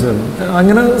ആലോചിച്ചായിരുന്നു.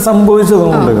 അങ്ങനെ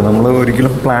സംഭവിച്ചതുകൊണ്ട് നമ്മൾ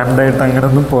ഒരിക്കലും പ്ലാൻഡ് ആയിട്ട് അങ്ങനെ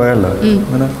ഒന്നും പോയല്ല.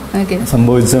 അങ്ങനെ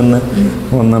സംഭവിച്ചു തന്നെ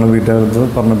വന്നാണ്. വീട്ടുകാർക്ക്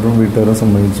പറഞ്ഞപ്പോഴും വീട്ടുകാരും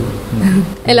സമ്മതിച്ചു.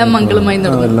 എല്ലാം മംഗളമായി.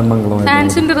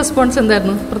 ഫാൻസിന്റെ റെസ്പോൺസ്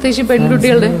എന്തായിരുന്നു? പ്രത്യേകിച്ച്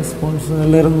പെൺകുട്ടികളുടെ റെസ്പോൺസ്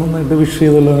എല്ലാവരും നന്നായിട്ട് വിഷ്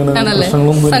ചെയ്തല്ലോ.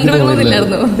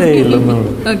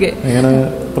 അങ്ങനെ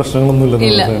പ്രശ്നങ്ങളൊന്നും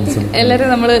ഇല്ല. എല്ലാരും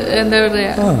നമ്മള് എന്താ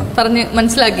പറയാ പറഞ്ഞ്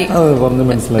മനസ്സിലാക്കി.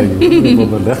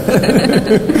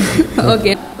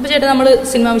 ഓക്കെ. അപ്പൊ ചേട്ടാ, നമ്മള്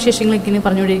സിനിമാ വിശേഷങ്ങളൊക്കെ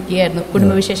പറഞ്ഞുകൊണ്ടിരിക്കുകയായിരുന്നു.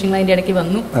 കുടുംബ വിശേഷങ്ങൾ അതിന്റെ ഇടയ്ക്ക്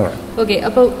വന്നു. ഓക്കെ.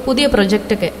 അപ്പൊ പുതിയ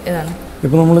പ്രൊജക്റ്റ് ഒക്കെ ഏതാണ്?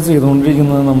 ഇപ്പോൾ നമ്മൾ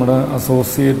ചെയ്തുകൊണ്ടിരിക്കുന്നത് നമ്മുടെ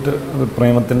അസോസിയേറ്റ്,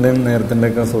 പ്രേമത്തിൻ്റെയും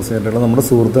നേരത്തിൻ്റെയൊക്കെ അസോസിയേറ്റുള്ള നമ്മുടെ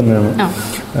സുഹൃത്ത് തന്നെയാണ്,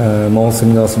 മോഹസിൻ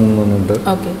ഖാസിം എന്ന് പറഞ്ഞിട്ട്.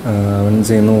 അവൻ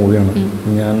ചെയ്യുന്ന മൂവിയാണ്.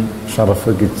 ഞാൻ,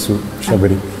 ഷറഫ്, കിച്ചു,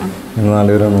 ശബരി, ഞങ്ങൾ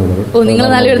 4 പേരാണ് ഉള്ളത്.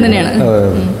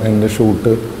 എൻ്റെ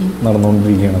ഷൂട്ട്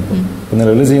നടന്നുകൊണ്ടിരിക്കുകയാണ്. അപ്പം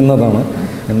നിലവിൽ ചെയ്യുന്നതാണ്.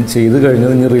 ഞാൻ ചെയ്ത്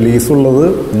കഴിഞ്ഞത് ഇനി റിലീസുള്ളത്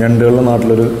ഞണ്ടുകളുടെ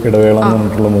നാട്ടിലൊരു ഇടവേള എന്ന്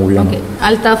പറഞ്ഞിട്ടുള്ള മൂവിയാണ്. അതെ,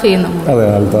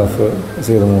 അൽത്താഫ്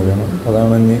ചെയ്ത മൂവിയാണ്.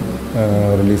 അതാണ് ഇനി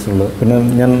റിലീസുള്ളത്. പിന്നെ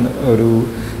ഞാൻ ഒരു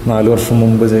 4 വർഷം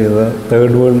മുമ്പ് ചെയ്ത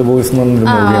തേർഡ് വേൾഡ് ബോയ്സ് എന്ന് പറഞ്ഞൊരു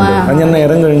മൂവിയുണ്ട്. അത് ഞാൻ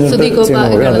നേരം കഴിഞ്ഞിട്ട് ചെയ്യുന്ന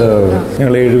മൂവി. അത്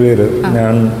ഞങ്ങൾ 7 പേര്,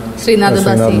 ഞാൻ, ശ്രീനാഥ്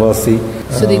ബാസി,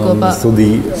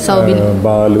 സുധി,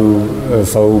 ബാലു,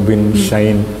 സൗബിൻ,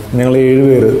 ഷൈൻ, ഞങ്ങൾ 7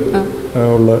 പേര്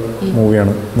ഉള്ള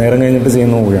മൂവിയാണ്. നേരം കഴിഞ്ഞിട്ട്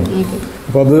ചെയ്യുന്ന മൂവിയാണ്.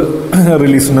 അപ്പോൾ അത്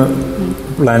റിലീസിന്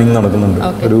പ്ലാനിങ് നടക്കുന്നുണ്ട്.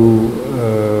 ഒരു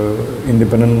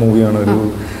ഇൻഡിപെൻഡൻറ്റ് മൂവിയാണ്, ഒരു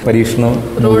പരീക്ഷണ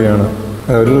മൂവിയാണ്,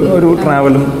 ഒരു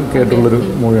ട്രാവലും കേട്ടുള്ളൊരു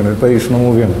മൂവിയാണ്, ഒരു പരീക്ഷണ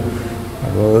മൂവിയാണ്.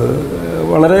 അപ്പോൾ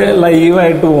വളരെ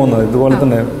ലൈവായിട്ട് പോകുന്നത്. ഇതുപോലെ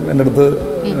തന്നെ എൻ്റെ അടുത്ത്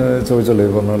ചോദിച്ചല്ലോ, ഈ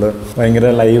പറഞ്ഞ പോലെ ഭയങ്കര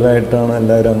ലൈവായിട്ടാണ്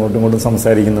എല്ലാവരും അങ്ങോട്ടും ഇങ്ങോട്ടും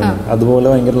സംസാരിക്കുന്നത്. അതുപോലെ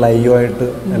ഭയങ്കര ലൈവായിട്ട്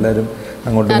എല്ലാവരും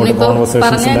അങ്ങോട്ടും ഇങ്ങോട്ടും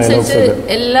കോൺവെർസേഷൻസ്, ഡയലോഗ്സ് ഒക്കെ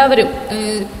എല്ലാവരും,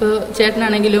 ഇപ്പോൾ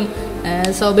ചേട്ടനാണെങ്കിലും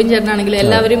സൗബിൻ ചേട്ടനാണെങ്കിലും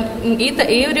എല്ലാവരും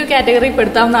ഈ ഒരു കാറ്റഗറി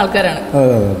പെടുത്താവുന്ന ആൾക്കാരാണ്.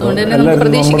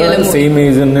 സെയിം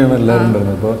ഏജ് തന്നെയാണ് എല്ലാവരും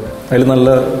ഉണ്ടായിരുന്നത്. അപ്പോൾ അതിൽ നല്ല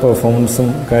പെർഫോമൻസും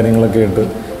കാര്യങ്ങളൊക്കെ ആയിട്ട്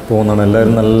പോകുന്നതാണ്.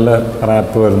 എല്ലാവരും നല്ല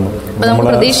റാപ്പ് വരുന്നു.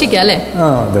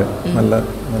 അതെ, നല്ല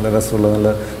നല്ല രസമുള്ള നല്ല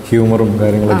ഹ്യൂമറും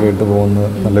കാര്യങ്ങളൊക്കെ ആയിട്ട് പോകുന്ന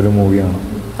നല്ലൊരു മൂവിയാണ്.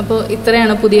 അപ്പോൾ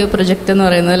ഇത്രയാണ് പുതിയ പ്രൊജക്ട് എന്ന്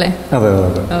പറയുന്നത് അല്ലേ? അതെ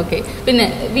അതെ. ഓക്കെ. പിന്നെ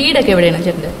വീടൊക്കെ എവിടെയാണ്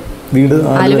ചേട്ടൻ്റെ? വീട്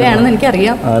ആലുവയാണെന്ന്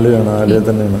എനിക്കറിയാം. ആലുവയാണ്, ആലുവ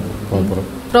തന്നെയാണ്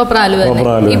പ്രോപ്പർ ആലുവ.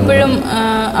 ഇപ്പോഴും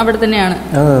അവിടെ തന്നെയാണ്.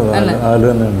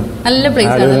 നല്ല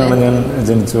പ്ലേസ് ആണ്. ഞാൻ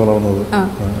ജനിച്ചു വളർന്നത്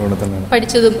അവിടെ തന്നെയാണ്,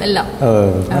 പഠിച്ചതും എല്ലാം.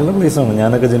 നല്ല പ്ലേസ് ആണ്.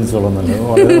 ഞാനൊക്കെ ജനിച്ചു വളർന്നത്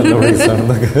വളരെ നല്ല പ്ലേസ്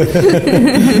ആണ്.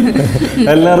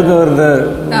 എല്ലാവർക്കും അവരുടെ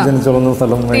ജനിച്ചു വളർന്ന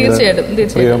സ്ഥലം തീർച്ചയായിട്ടും.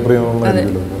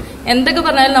 എന്തൊക്കെ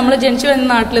പറഞ്ഞാലും നമ്മൾ ജനിച്ചു വരുന്ന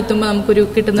നാട്ടിലെത്തുമ്പോൾ നമുക്കൊരു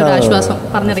കിട്ടുന്ന ഒരു ആശ്വാസം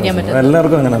പറഞ്ഞറിയിക്കാൻ പറ്റും.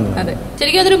 എല്ലാവർക്കും അങ്ങനെ. അതെ,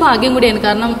 ശരിക്കും അതൊരു ഭാഗ്യം കൂടിയാണ്.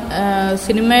 കാരണം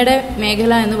സിനിമയുടെ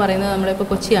മേഖല എന്ന് പറയുന്നത് നമ്മളിപ്പോൾ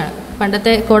കൊച്ചിയാണ്.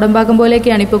 പണ്ടത്തെ കോടമ്പാക്കം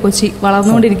പോലെയൊക്കെയാണ് ഇപ്പോൾ കൊച്ചി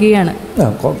വളർന്നുകൊണ്ടിരിക്കുകയാണ്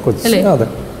അല്ലേ?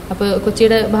 അപ്പോൾ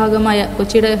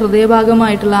കൊച്ചിയുടെ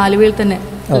ഹൃദയഭാഗമായിട്ടുള്ള ആലുവയിൽ തന്നെ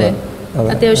അല്ലേ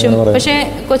അത്യാവശ്യം. പക്ഷേ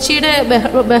കൊച്ചിയുടെ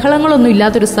ബഹളങ്ങളൊന്നും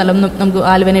ഇല്ലാത്തൊരു സ്ഥലം നമുക്ക്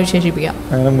ആലുവനെ വിശേഷിപ്പിക്കാം.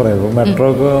 മെട്രോ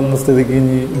ഒക്കെ വന്ന സ്ഥിതിക്ക്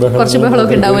കുറച്ച്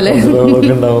ബഹളമൊക്കെ ഉണ്ടാവുമല്ലേ?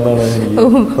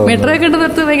 മെട്രോ ഒക്കെ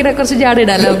ഉണ്ടെന്നിടത്ത് ഭയങ്കര കുറച്ച്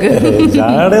ജാടയിടാല്ലോ നമുക്ക്.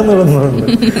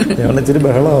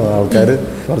 ആൾക്കാർ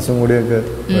കുറച്ചും കൂടിയൊക്കെ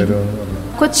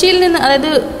കൊച്ചിയിൽ നിന്ന്,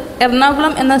 അതായത്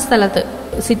എറണാകുളം എന്ന സ്ഥലത്ത്,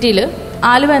 സിറ്റിയിൽ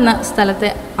ആലുവ എന്ന സ്ഥലത്തെ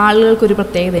ആളുകൾക്കൊരു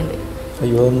പ്രത്യേകതയുണ്ട്.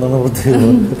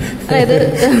 അതായത്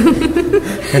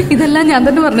ഇതെല്ലാം ഞാൻ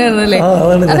തന്നെ പറഞ്ഞിരുന്നല്ലേ?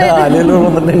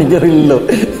 എനിക്കറിയില്ലല്ലോ,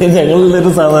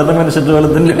 ഞങ്ങളൊരു സാധാരണ മനുഷ്യരുടെ പോലെ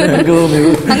തന്നെ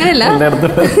അങ്ങനെയല്ല,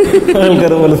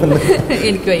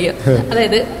 എനിക്ക് വയ്യ.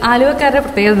 അതായത് ആലുവക്കാരുടെ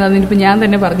പ്രത്യേകത എന്താണെന്ന് ഇപ്പൊ ഞാൻ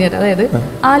തന്നെ പറഞ്ഞുതരാം. അതായത്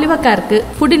ആലുവക്കാർക്ക്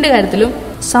ഫുഡിന്റെ കാര്യത്തിലും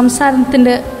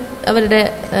സംസാരത്തിന്റെ അവരുടെ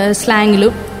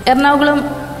സ്ലാങ്ങിലും എറണാകുളം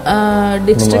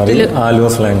ഡിസ്ട്രിക്റ്റില് ആലുവ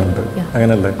സ്ലാങ് ഉണ്ട്,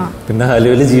 അങ്ങനല്ലേ? പിന്നെ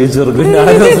ആലുവയിൽ ജീവിച്ചവർക്ക്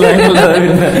ആലുവ സ്ലാങ്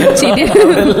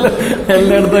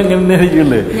എല്ലായിടത്തും അങ്ങനെ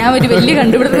ആയിരിക്കുമല്ലേ? ഞാൻ ഒരു വലിയ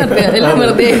കണ്ടുപിടുത്തം നടത്തുക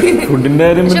വെറുതെ. ഫുഡിന്റെ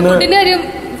കാര്യം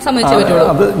സമ്മതിച്ചേ പറ്റുള്ളൂ.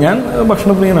 അത് ഞാൻ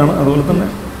ഭക്ഷണപ്രിയനാണ്, അതുപോലെ തന്നെ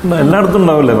എല്ലായിടത്തും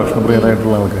ഉണ്ടാവില്ലേ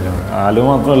ഭക്ഷണപ്രിയനായിട്ടുള്ള ആൾക്കാർ. ആലുവ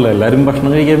മാത്രമല്ല, എല്ലാവരും ഭക്ഷണം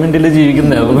കഴിക്കാൻ വേണ്ടിയല്ലേ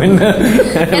ജീവിക്കുന്നത്. അത് പിന്നെ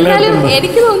എന്നാലും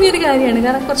എനിക്ക് തോന്നിയൊരു കാര്യമാണ്.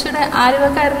 കാരണം കുറച്ചുകൂടെ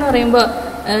ആലുവക്കാരെന്ന് പറയുമ്പോൾ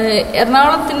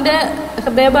എറണാകുളത്തിന്റെ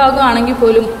ഹൃദയഭാഗം ആണെങ്കിൽ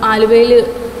പോലും ആലുവയിൽ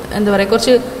എന്താ പറയാ,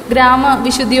 കുറച്ച് ഗ്രാമ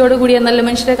വിശുദ്ധിയോട് കൂടിയ നല്ല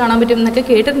മനുഷ്യരെ കാണാൻ പറ്റും എന്നൊക്കെ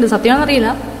കേട്ടിട്ടുണ്ട്. സത്യമാണെന്ന് അറിയില്ല.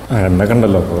 എന്നെ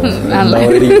കണ്ടല്ലോ,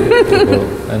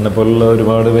 എന്നെ പോലുള്ള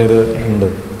ഒരുപാട് പേര് ഉണ്ട്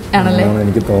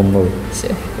എനിക്ക് തോന്നുന്നത്.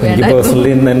 എനിക്ക് പേഴ്സണലി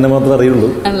എന്നെ മാത്രമേ അറിയുള്ളൂ,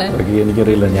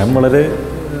 എനിക്കറിയില്ല. ഞാൻ വളരെ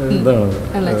ഇതാണ്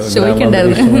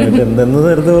എന്തെന്ന്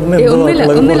നേരത്തെ പറഞ്ഞ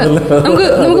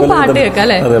നമുക്ക് പാട്ട് കേൾക്കാം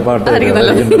അല്ലേ? അതെ, പാട്ട്.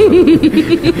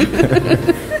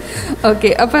 ഓക്കെ,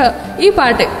 അപ്പൊ ഈ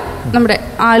പാട്ട് നമ്മുടെ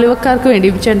ആലുവക്കാർക്ക് വേണ്ടി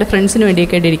ചേട്ടൻ്റെ ഫ്രണ്ട്സിന്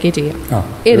വേണ്ടിയൊക്കെ ഡെഡിക്കേറ്റ് ചെയ്യാം.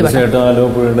 ഏത് പാട്ട്? ആലുവ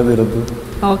പുഴയുടെ തീരത്ത്.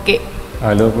 ഓക്കെ,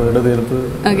 ആലുവപ്പുഴയുടെ തീരത്ത്.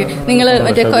 ഓക്കെ, നിങ്ങൾ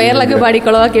മറ്റേ കൊയറിലൊക്കെ പാടി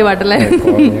കൊളവാക്കിയ പാട്ടല്ലേ?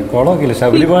 കൊളവാക്കിയില്ല,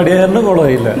 ശബരി പാടിയായിരുന്നു,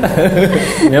 കൊളവായില്ല.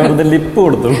 ഞാൻ പറഞ്ഞ ലിപ്പ്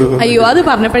കൊടുത്തു. അയ്യോ, അത്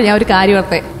പറഞ്ഞപ്പോൾ ഞാൻ ഒരു കാര്യം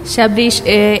ഓർത്തെ. ശബരീഷ്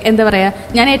എന്താ പറയാ,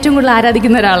 ഞാൻ ഏറ്റവും കൂടുതൽ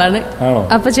ആരാധിക്കുന്ന ഒരാളാണ്.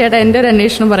 അപ്പൊ ചേട്ടാ എന്റെ ഒരു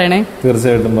അന്വേഷണം പറയണേ.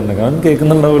 തീർച്ചയായിട്ടും പറഞ്ഞു, അവൻ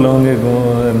കേൾക്കുന്നുണ്ടാവില്ല, അവൻ കേൾക്കുമ്പോൾ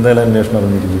എന്തായാലും അന്വേഷണം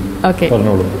അറിഞ്ഞിരിക്കും. ഓക്കെ,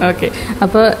 പറഞ്ഞോളൂ. ഓക്കെ,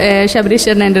 അപ്പൊ ശബരീഷ്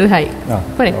ചേട്ടൻ എൻ്റെ ഒരു ഹായ്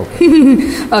പറയാം.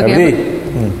 ഓക്കെ,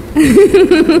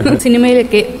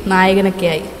 സിനിമയിലൊക്കെ നായകനൊക്കെ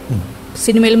ആയി,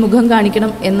 സിനിമയിൽ മുഖം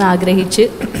കാണിക്കണം എന്ന് ആഗ്രഹിച്ച്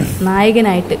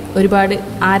നായകനായിട്ട് ഒരുപാട്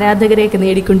ആരാധകരെയൊക്കെ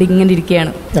നേടിക്കൊണ്ട് ഇങ്ങനെ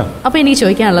ഇരിക്കുകയാണ്. അപ്പൊ എനിക്ക്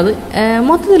ചോദിക്കാനുള്ളത്,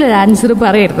 മൊത്തത്തിലൊരു ആൻസർ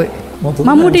പറയരുത്.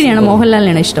 മമ്മൂട്ടിനെയാണോ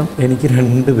മോഹൻലാലിനാണോ ഇഷ്ടം? എനിക്ക്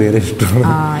രണ്ടുപേരെ ഇഷ്ടമാണ്.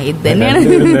 ഇത് തന്നെയാണ്,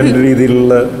 രണ്ട്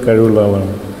രീതിയിലുള്ള കഴിവുള്ള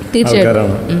ആളാണ്,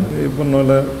 ആൾക്കാരാണ്. ഈ പറഞ്ഞ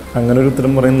പോലെ അങ്ങനെ ഒരു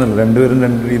ഉത്തരം പറയുന്നല്ല, രണ്ടുപേരും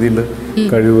രണ്ട് രീതിയിൽ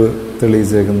കഴിവ്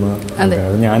തെളിയിച്ചേക്കുന്ന.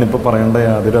 ഞാനിപ്പോ പറയേണ്ട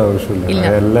യാതൊരു ആവശ്യമില്ല,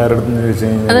 എല്ലാവരുടെ ചോദിച്ചു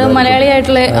കഴിഞ്ഞാൽ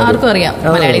മലയാളിയായിട്ടുള്ള ആർക്കും അറിയാം,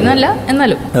 മലയാളി എന്നല്ല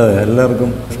എന്നാലും അതെ, എല്ലാവർക്കും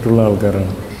ഇഷ്ടമുള്ള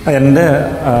ആൾക്കാരാണ്. എൻ്റെ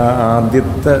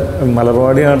ആദ്യത്തെ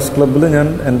മലർവാടി ആർട്സ് ക്ലബ്ബിൽ ഞാൻ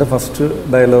എൻ്റെ ഫസ്റ്റ്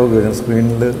ഡയലോഗ്, ഞാൻ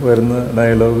സ്ക്രീനിൽ വരുന്ന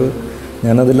ഡയലോഗ്,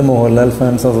 ഞാനതിൽ മോഹൻലാൽ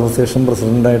ഫാൻസ് അസോസിയേഷൻ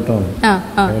പ്രസിഡന്റായിട്ടാണ്.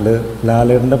 അതില്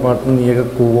ലാലേട്ടന്റെ പാട്ടിൽ നീയൊക്കെ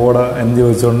കൂവോട എന്ന്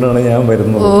ചോദിച്ചുകൊണ്ടാണ് ഞാൻ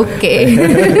വരുന്നത്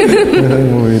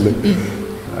മൂവിയില്.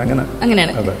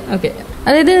 അങ്ങനെയാണ്. ഓക്കെ,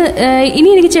 അതായത് ഇനി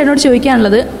എനിക്ക് ചേട്ടനോട്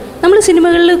ചോദിക്കാനുള്ളത്, നമ്മൾ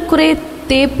സിനിമകളിൽ കുറെ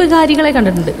തേപ്പുകാരികളെ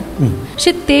കണ്ടിട്ടുണ്ട്.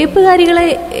 പക്ഷെ തേപ്പുകാരികളെ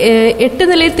 8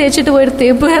 നിലയിൽ തേച്ചിട്ട് പോയൊരു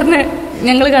തേപ്പുകാരനെ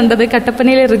ഞങ്ങൾ കണ്ടത്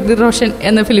കട്ടപ്പനയിലെ ഋതിക് റോഷൻ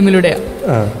എന്ന ഫിലിമിലൂടെയാണ്.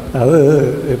 അത്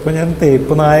ഇപ്പൊ ഞാൻ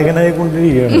തേപ്പ് നായകനായി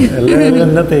കൊണ്ടിരിക്കുകയാണ്, എല്ലാവരും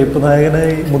എന്നെ തേപ്പ്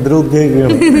നായകനായി മുദ്ര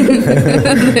ഉദ്യോഗിക്കുകയാണ്.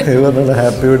 പറഞ്ഞ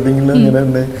ഹാപ്പി വെഡിങ്ങിലും അങ്ങനെ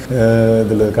തന്നെ,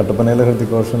 ഇതില് കട്ടപ്പനയിലെ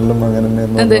ഋതിക് റോഷനിലും അങ്ങനെ തന്നെ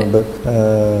എന്നുകൊണ്ട്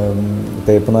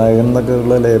തേപ്പ് നായകൻ എന്നൊക്കെ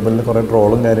ഉള്ള ലേബലിൽ കുറെ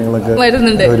ട്രോളും കാര്യങ്ങളൊക്കെ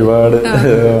ഒരുപാട്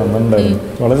വന്നിട്ടുണ്ടായിരുന്നു.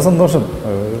 വളരെ സന്തോഷം,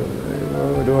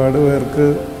 ഒരുപാട് പേർക്ക്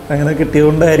അങ്ങനെ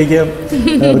കിട്ടിയതുകൊണ്ടായിരിക്കാം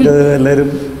അവർക്ക്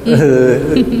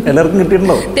എല്ലാവർക്കും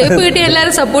കിട്ടിയിട്ടുണ്ടാവും. ചിലപ്പോ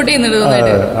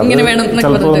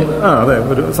അതെ,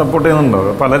 ഒരു സപ്പോർട്ട്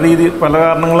ചെയ്യുന്നുണ്ടാവും. പല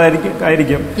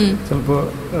കാരണങ്ങളായിരിക്കാം. ചിലപ്പോ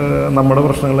നമ്മുടെ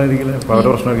പ്രശ്നങ്ങളായിരിക്കില്ല, അപ്പൊ അവരുടെ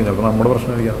പ്രശ്നമായിരിക്കും, ചിലപ്പോൾ നമ്മുടെ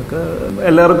പ്രശ്നമായിരിക്കും. അതൊക്കെ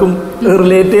എല്ലാവർക്കും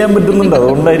റിലേറ്റ് ചെയ്യാൻ പറ്റുന്നുണ്ട്,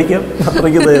 അതുകൊണ്ടായിരിക്കാം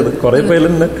അത്രയ്ക്ക് ഇതായത്. കുറെ പേര്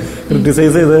എന്നെ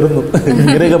ക്രിട്ടിസൈസ് ചെയ്തായിരുന്നു,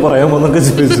 ഇങ്ങനെയൊക്കെ പറയാമോന്നൊക്കെ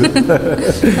ചോദിച്ചു.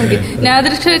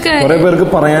 കുറെ പേർക്ക്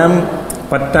പറയാൻ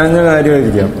പറ്റാഞ്ഞ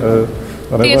കാര്യമായിരിക്കാം,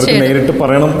 കുറെ പേർക്ക് നേരിട്ട്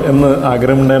പറയണം എന്ന്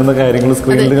ആഗ്രഹമുണ്ടായിരുന്ന കാര്യങ്ങൾ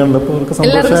സ്ക്രീനിൽ കണ്ടപ്പോൾ അവർക്ക്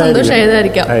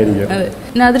സന്തോഷമായതായിരിക്കാം.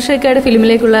 നാദിർ ഷേഖയുടെ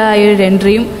ഫിലിമിലേക്കുള്ള ആ ഒരു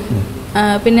എൻട്രിയും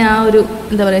പിന്നെ ആ ഒരു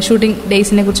എന്താ പറയുക ഷൂട്ടിംഗ്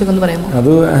ഡേയ്സിനെ കുറിച്ചൊക്കെ ഒന്ന് പറയാമോ?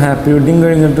 അത് ഹാപ്പി വെഡിങ്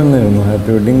കഴിഞ്ഞിട്ട് തന്നെയായിരുന്നു.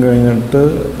 ഹാപ്പി വെഡിങ് കഴിഞ്ഞിട്ട്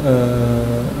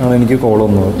ആണ് എനിക്ക് കോൾ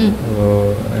വന്നത്.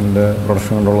 എൻ്റെ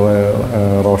പ്രൊഡക്ഷൻ കൺട്രോളർ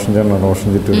റോഷൻ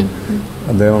ചിറ്റൂർ,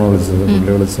 അദ്ദേഹമാണ് വിളിച്ചത്.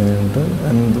 പുള്ളി വിളിച്ച് കഴിഞ്ഞിട്ട്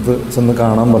എൻ്റെ ചെന്ന്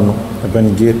കാണാൻ പറഞ്ഞു. അപ്പം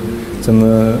എനിക്ക് ചെന്ന്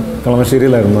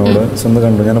കളമശ്ശേരിയിലായിരുന്നു, അവിടെ ചെന്ന്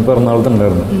കണ്ടു. ഞാനിപ്പോൾ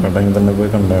എറണാകുളത്തുണ്ടായിരുന്നു, കോട്ടയം തന്നെ പോയി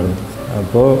കണ്ടായിരുന്നു.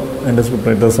 അപ്പോൾ എൻ്റെ സ്ക്രിപ്റ്റ്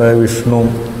റൈറ്റേഴ്സായ വിഷ്ണുവും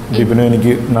ദീപിനും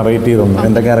എനിക്ക് നറേറ്റ് ചെയ്ത് തന്നു,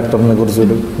 എൻ്റെ ക്യാരക്ടറിനെ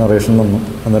കുറിച്ചൊരു നറേഷൻ തന്നു.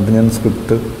 എന്നിട്ട് ഞാൻ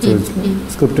സ്ക്രിപ്റ്റ് ചോദിച്ചു,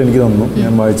 സ്ക്രിപ്റ്റ് എനിക്ക് തന്നു,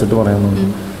 ഞാൻ വായിച്ചിട്ട് പറയാൻ തന്നു.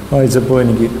 വായിച്ചപ്പോൾ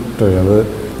എനിക്ക് അത്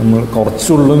നമ്മൾ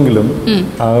കുറച്ചുള്ളെങ്കിലും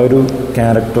ആ ഒരു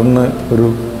ക്യാരക്ടറിന് ഒരു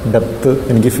ഡെപ്ത്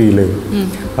എനിക്ക് ഫീൽ ചെയ്തു.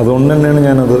 അതുകൊണ്ട് തന്നെയാണ്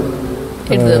ഞാനത്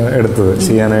എടുത്തത്,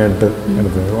 ചെയ്യാനായിട്ട്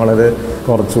എടുത്തത്. വളരെ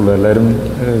കുറച്ചുള്ളൂ. എല്ലാവരും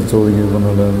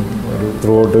ചോദിക്കുന്നുണ്ട് ഒരു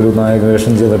ത്രൂ ഔട്ട് ഒരു നായക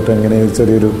വേഷം ചെയ്തിട്ട് എങ്ങനെ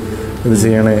ചെറിയൊരു ഇത്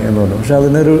ചെയ്യണേ എന്ന് പറഞ്ഞു. പക്ഷെ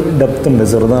അതിനൊരു ഡെപ്ത് ഉണ്ട്,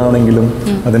 ചെറുതാണെങ്കിലും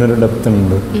അതിനൊരു ഡെപ്ത്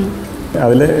ഉണ്ട്.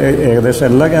 അതിൽ ഏകദേശം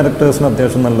എല്ലാ ക്യാരക്ടേഴ്സിനും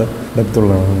അത്യാവശ്യം നല്ല ഡെപ്ത്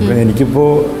ഉള്ളതാണ്.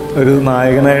 എനിക്കിപ്പോൾ ഒരു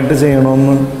നായകനായിട്ട്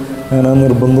ചെയ്യണമെന്ന് അങ്ങനെ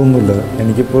നിർബന്ധമൊന്നുമില്ല.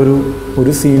 എനിക്കിപ്പോൾ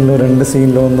ഒരു സീനിലോ 2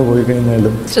 സീനിലോ ഒന്ന് പോയി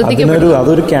കഴിഞ്ഞാലും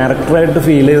അതൊരു ക്യാരക്ടറായിട്ട്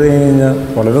ഫീൽ ചെയ്ത് കഴിഞ്ഞാൽ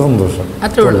വളരെ സന്തോഷം.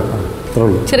 അത്രേ ഉള്ളൂ.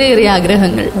 ചെറിയ ചെറിയ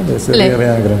ആഗ്രഹങ്ങൾ.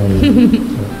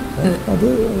 അത്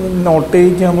നോട്ട്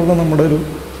ചെയ്യിക്കാന്നുള്ള നമ്മുടെ ഒരു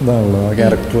ഇതാണല്ലോ. ആ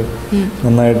ക്യാരക്ടർ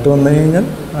നന്നായിട്ട് വന്നു കഴിഞ്ഞാൽ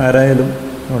ആരായാലും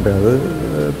നോട്ടെ. അത്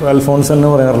ഇപ്പോൾ അൽഫോൺസ് തന്നെ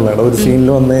പറയാറില്ല, ഒരു സീനിൽ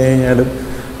വന്നു കഴിഞ്ഞാലും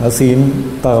ആ സീൻ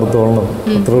തകർത്തോളണം,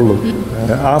 അത്രേ ഉള്ളൂ.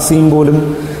 ആ സീൻ പോലും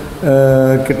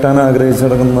കിട്ടാൻ ആഗ്രഹിച്ചു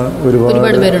നടക്കുന്ന ഒരുപാട്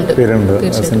പേരുണ്ട്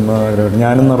ആ സിനിമ ആഗ്രഹമായിട്ട്.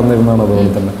 ഞാനും നടന്നിരുന്നതാണ്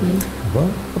അതുപോലെ തന്നെ. അപ്പോൾ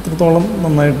അത്രത്തോളം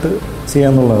നന്നായിട്ട്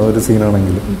ചെയ്യാന്നുള്ള ഒരു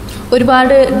സീനാണെങ്കിലും.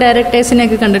 ഒരുപാട്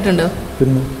ഡയറക്ടേഴ്സിനെയൊക്കെ കണ്ടിട്ടുണ്ടോ?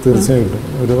 പിന്നെ തീർച്ചയായിട്ടും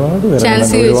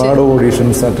ഒരുപാട്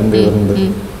ഓഡീഷൻസ് അറ്റൻഡ് ചെയ്തിട്ടുണ്ട്.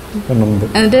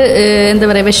 എന്നിട്ട് എന്താ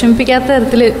പറയാ, വിഷമിപ്പിക്കാത്ത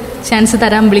തരത്തിൽ ചാൻസ്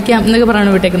തരാൻ വിളിക്കാം എന്നൊക്കെ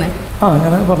പറയണോ വിട്ടേക്കുന്നത്?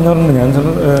 ഞാൻ പറഞ്ഞിട്ടുണ്ട്.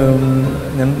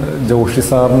 ഞാൻ ജോഷി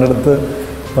സാറിൻ്റെ അടുത്ത്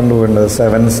കൊണ്ടുപോയിട്ടുണ്ട്.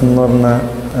 സെവൻസ് എന്ന് പറഞ്ഞ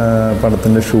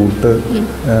പടത്തിൻ്റെ ഷൂട്ട്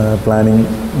പ്ലാനിങ്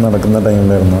നടക്കുന്ന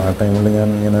ടൈമിലായിരുന്നു. ആ ടൈമിൽ ഞാൻ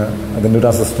ഇങ്ങനെ അതിൻ്റെ ഒരു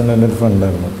അസിസ്റ്റൻ്റ് എൻ്റെ ഒരു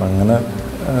ഫ്രണ്ടായിരുന്നു. അപ്പം അങ്ങനെ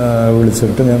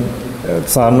വിളിച്ചിട്ട് ഞാൻ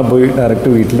സാറിനെ പോയി ഡയറക്റ്റ്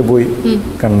വീട്ടിൽ പോയി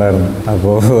കണ്ടായിരുന്നു.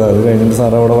 അപ്പോൾ അത് കഴിഞ്ഞിട്ട്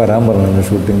സാർ അവിടെ വരാൻ പറഞ്ഞു,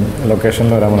 ഷൂട്ടിങ്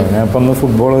ലൊക്കേഷനിൽ വരാൻ പറഞ്ഞു. ഞാൻ അപ്പം ഒന്ന്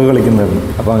ഫുട്ബോൾ കളിക്കുന്നായിരുന്നു.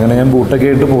 അപ്പോൾ അങ്ങനെ ഞാൻ ബൂട്ടൊക്കെ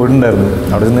ആയിട്ട് പോയിട്ടുണ്ടായിരുന്നു.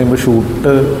 അവിടെ ചെന്ന് കഴിയുമ്പോൾ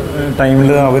ഷൂട്ട്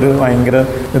ടൈമിൽ അവർ ഭയങ്കര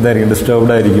ഇതായിരിക്കും,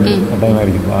 ഡിസ്റ്റർബ്ഡ് ആയിരിക്കും, ആ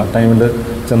ടൈമായിരിക്കും. ആ ടൈമിൽ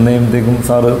ചെന്ന് കഴിയുമ്പോഴത്തേക്കും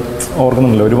സാറ്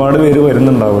ഓർക്കുന്നില്ല, ഒരുപാട് പേര്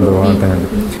വരുന്നുണ്ടാവുമല്ലോ ആ ടൈമിൽ.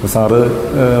 അപ്പോൾ സാറ്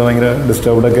ഭയങ്കര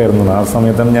ഡിസ്റ്റർബ്ഡൊക്കെ ആയിരുന്നു. ആ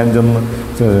സമയത്താണ് ഞാൻ ചെന്ന്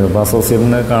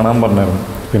അസോസിയേറ്റിനെ കാണാൻ പറഞ്ഞായിരുന്നു.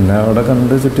 പിന്നെ അവിടെ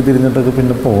കണ്ട് ചുറ്റി തിരിഞ്ഞിട്ടൊക്കെ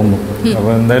പിന്നെ പോകുന്നു. അപ്പോൾ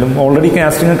എന്തായാലും ഓൾറെഡി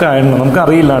കാസ്റ്റിംഗ് ഒക്കെ ആയിരുന്നു.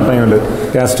 നമുക്കറിയില്ല ആ ടൈമിൽ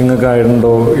കാസ്റ്റിംഗ് ഒക്കെ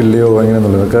ആയിട്ടുണ്ടോ ഇല്ലയോ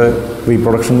എങ്ങനെയെന്നുള്ളത്. ഇതൊക്കെ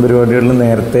റീപ്രൊഡക്ഷൻ പരിപാടികളിൽ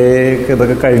നേരത്തെ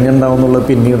ഇതൊക്കെ കഴിഞ്ഞിട്ടുണ്ടാവും എന്നുള്ളത്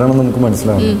പിന്നീടാണ് നമുക്ക്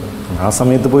മനസ്സിലാവുന്നത്. ആ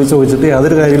സമയത്ത് പോയി ചോദിച്ചിട്ട്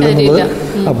യാതൊരു കാര്യമില്ല എന്നുള്ളത്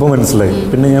അപ്പോൾ മനസ്സിലായി.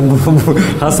 പിന്നെ ഞാൻ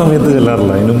ആ സമയത്ത്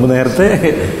ചെല്ലാറില്ല. അതിന് മുമ്പ് നേരത്തെ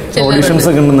ഓഡീഷൻസ്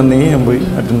ഒക്കെ ഉണ്ടെന്നുണ്ടെങ്കിൽ ഞാൻ പോയി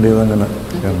അറ്റൻഡ് ചെയ്ത് അങ്ങനെ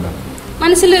കണ്ടാണ്.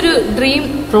 മനസ്സിലൊരു ഡ്രീം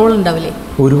റോൾ ഉണ്ടാവില്ലേ?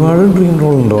 ഒരുപാട് ഡ്രീം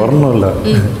റോൾ ഉണ്ട്, ഒരെണ്ണമല്ല,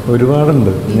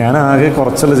 ഒരുപാടുണ്ട്. ഞാൻ ആകെ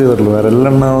കുറച്ചല്ലേ ചെയ്തിട്ടുള്ളൂ, വേറെ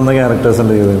എല്ലാം ഉണ്ടാവുന്ന ക്യാരക്ടേഴ്സ്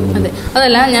അല്ലേ ചെയ്തിട്ടുള്ളൂ. അതെ,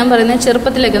 അതല്ല ഞാൻ പറയുന്നത്,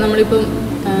 ചെറുപ്പത്തിലൊക്കെ നമ്മളിപ്പം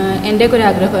എൻ്റെയൊക്കെ ഒരു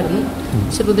ആഗ്രഹമായിരുന്നു.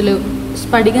 ചെറുപ്പത്തിൽ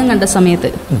സ്ഫടികം കണ്ട സമയത്ത്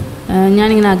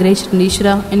ഞാനിങ്ങനെ ആഗ്രഹിച്ചിട്ടുണ്ട്, ഈശ്വര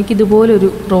എനിക്ക് ഇതുപോലെ ഒരു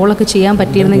റോളൊക്കെ ചെയ്യാൻ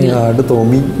പറ്റിയിരുന്നെങ്കിൽ.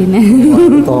 പിന്നെ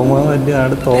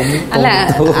അല്ല,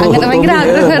 അങ്ങനെ ഭയങ്കര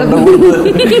ആഗ്രഹമായിരുന്നു.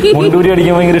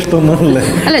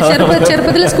 അല്ല,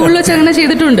 ചെറുപ്പത്തിൽ സ്കൂളിൽ വെച്ച് അങ്ങനെ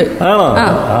ചെയ്തിട്ടുണ്ട്.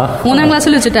 3ാം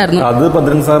ക്ലാസ്സിൽ വെച്ചിട്ടായിരുന്നു. അത്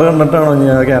ഭദ്രൻ സാർ കണ്ടിട്ടാണോ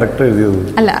ഞാൻ ക്യാരക്ടർ എഴുതിയത്?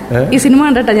 അല്ല, ഈ സിനിമ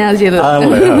കണ്ടിട്ടാണ് ഞാൻ അത് ചെയ്തത്.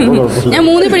 ഞാൻ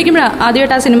 3ൽ പഠിക്കുമ്പോഴാണ്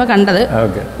ആദ്യമായിട്ട് ആ സിനിമ കണ്ടത്,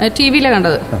 TV-യിലാണ്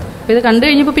കണ്ടത്. അപ്പോൾ ഇത് കണ്ടു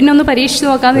കഴിഞ്ഞപ്പോൾ പിന്നെ ഒന്ന് പരീക്ഷിച്ച്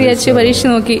നോക്കാമെന്ന് വിചാരിച്ച് പരീക്ഷിച്ച്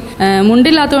നോക്കി.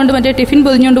 മുണ്ടില്ലാത്തതുകൊണ്ട് മറ്റേ ടിഫിൻ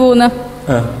പൊതിഞ്ഞുകൊണ്ട് പോകുന്ന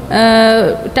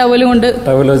ടവല് കൊണ്ട്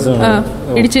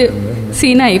ഇടിച്ച്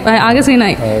സീനായി, ആകെ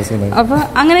സീനായി. അപ്പൊ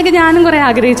അങ്ങനെയൊക്കെ ഞാനും കുറെ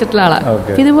ആഗ്രഹിച്ചിട്ടുള്ള ആളാണ്.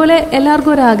 ഇതുപോലെ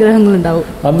എല്ലാവർക്കും ഓരോ ആഗ്രഹങ്ങളുണ്ടാവും.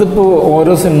 അതിപ്പോ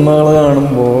ഓരോ സിനിമകൾ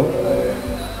കാണുമ്പോ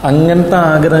അങ്ങനത്തെ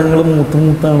ആഗ്രഹങ്ങൾ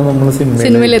മൂത്താണ് നമ്മൾ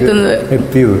സിനിമയിൽ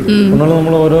എത്തിയത്. അതുകൊണ്ട്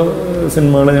നമ്മൾ ഓരോ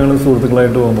സിനിമകൾ ഞങ്ങൾ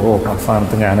സുഹൃത്തുക്കളായിട്ട് പോകുമ്പോൾ ആ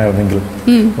സ്ഥാനത്ത് ഞാനായിരുന്നെങ്കിൽ,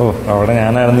 അവിടെ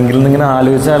ഞാനായിരുന്നെങ്കിൽ എന്നിങ്ങനെ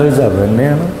ആലോചിച്ച് അത്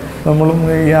തന്നെയാണ് നമ്മളും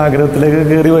ഈ ആഗ്രഹത്തിലേക്ക്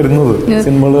കയറി വരുന്നത്.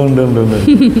 സിനിമകൾ കണ്ടുകൊണ്ട്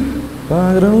അപ്പോൾ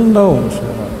ആഗ്രഹങ്ങളുണ്ടാവും. പക്ഷെ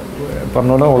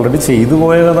പറഞ്ഞ പോലെ ഓൾറെഡി ചെയ്തു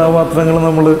പോയ കഥാപാത്രങ്ങൾ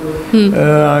നമ്മൾ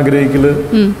ആഗ്രഹിക്കല്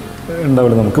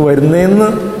ഉണ്ടാവില്ല. നമുക്ക് വരുന്നതെന്ന്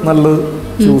നല്ലത്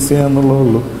ചൂസ് ചെയ്യാന്നുള്ളതേ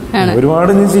ഉള്ളൂ. ഒരുപാട്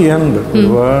ഇനി ചെയ്യാനുണ്ട്,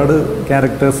 ഒരുപാട്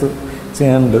ക്യാരക്ടേഴ്സ്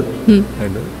ചെയ്യാനുണ്ട്.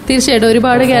 തീർച്ചയായിട്ടും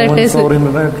ഒരുപാട് ക്യാരക്ടേഴ്സ്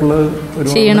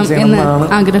ചെയ്യണം എന്ന്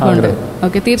ആഗ്രഹമുണ്ട്.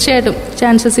 ഓക്കെ, തീർച്ചയായിട്ടും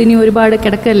ചാൻസസ് ഇനി ഒരുപാട്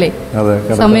കിടക്കല്ലേ,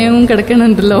 സമയവും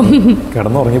കിടക്കണുണ്ടല്ലോ.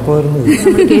 കിടന്നുറങ്ങിപ്പോയിരുന്നു.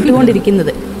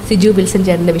 കേട്ടുകൊണ്ടിരിക്കുന്നത് സിജു വിൽസൺ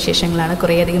ചേട്ടൻ്റെ വിശേഷങ്ങളാണ്.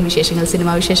 കുറേയധികം വിശേഷങ്ങൾ,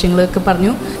 സിനിമാ വിശേഷങ്ങളൊക്കെ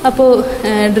പറഞ്ഞു. അപ്പോൾ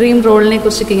ഡ്രീം റോളിനെ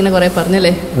കുറിച്ചൊക്കെ ഇങ്ങനെ കുറേ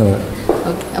പറഞ്ഞല്ലേ.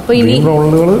 അപ്പോൾ ഇനി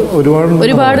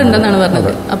ഒരുപാടുണ്ടെന്നാണ്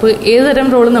പറഞ്ഞത്. അപ്പോൾ ഏതുതരം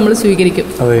റോള് നമ്മൾ സ്വീകരിക്കും?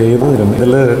 അതെ, ഏതുതരം.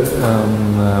 ഇതിൽ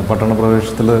പട്ടണ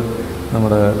പ്രവേശത്തിൽ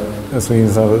നമ്മുടെ ശ്രീ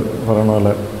സാറ് പറയണ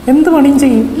പോലെ എന്ത് പണിയും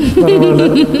ചെയ്യും,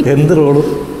 എന്ത് റോളും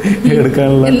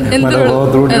എടുക്കാനുള്ള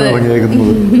മനോഭാവത്തോടെയാണ്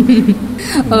ഇറങ്ങിയേക്കുന്നത്.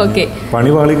 ഓക്കെ,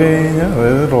 പണി പാളിക്കഴിഞ്ഞാൽ,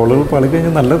 അതായത് റോളുകൾ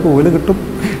പാളിക്കഴിഞ്ഞാൽ നല്ല കൂലി കിട്ടും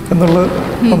എന്നുള്ളത്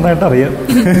നന്നായിട്ട് അറിയാം.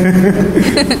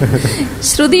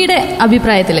 ശ്രുതിയുടെ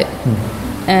അഭിപ്രായത്തിൽ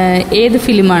ഏത്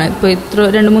ഫിലിമാണ് ഇപ്പോൾ ഇത്ര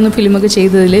 2-3 ഫിലിമൊക്കെ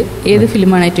ചെയ്തതിൽ ഏത്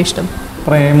ഫിലിമാണ് ഏറ്റവും ഇഷ്ടം?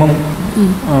 പ്രേമം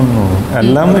ആണോ?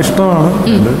 എല്ലാം ഇഷ്ടമാണ്.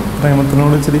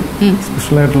 പ്രേമത്തിനോട് ഇച്ചിരി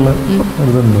സ്പെഷ്യലായിട്ടുള്ള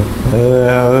ഒരിതുണ്ട്.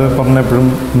 അത് പറഞ്ഞപ്പോഴും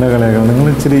എന്നെ കളിയാക്കണം, നിങ്ങൾ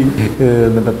ഇച്ചിരി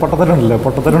എന്നിട്ട്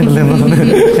പൊട്ടത്തരണ്ടല്ലേ എന്ന്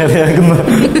കളിയാക്കുന്ന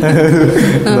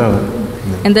ഇതാണ്.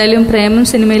 എന്തായാലും പ്രേമം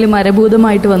സിനിമയിൽ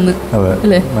മരഭൂതമായിട്ട് വന്ന്,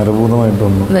 അല്ലേ?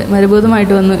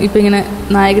 മരഭൂതമായിട്ട് വന്നു. ഇപ്പൊ ഇങ്ങനെ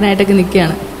നായകനായിട്ടൊക്കെ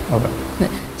നിൽക്കുകയാണ്.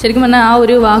 ശരിക്കും പറഞ്ഞാൽ ആ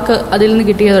ഒരു വാക്ക് അതിൽ നിന്ന്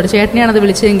കിട്ടിയതോടെ ചേട്ടനെയാണ് അത്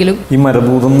വിളിച്ചതെങ്കിലും ഈ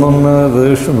മരഭൂതം എന്ന് പറഞ്ഞത്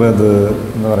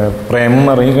എന്താ പറയുക, പ്രേമം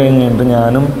ഇറങ്ങി കഴിഞ്ഞിട്ട്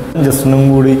ഞാനും ജസ്റ്റിനും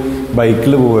കൂടി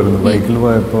ബൈക്കിൽ പോകുമായിരുന്നു. ബൈക്കിൽ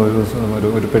പോയപ്പോൾ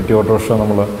ഒരു പെട്ടി ഓട്ടോറിക്ഷ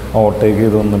നമ്മൾ ഓവർടേക്ക്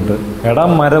ചെയ്ത് വന്നിട്ട് എടാ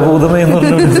മരഭൂതമേ എന്ന്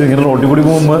പറഞ്ഞ് ഇങ്ങനെ റോട്ടിൽ കൂടി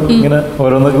പോകുമ്പോൾ ഇങ്ങനെ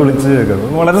ഓരോന്നൊക്കെ വിളിച്ച് കേൾക്കാം.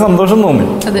 വളരെ സന്തോഷം തോന്നി.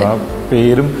 ആ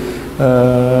പേരും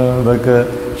ഇതൊക്കെ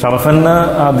ഷറഫന്നെ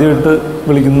ആദ്യമായിട്ട്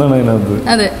വിളിക്കുന്നതാണ് അതിനകത്ത്.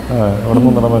 അവിടെ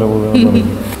നിന്നാണ് മരഭൂതം.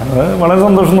 വളരെ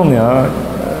സന്തോഷം തോന്നി.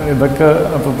 ഇതൊക്കെ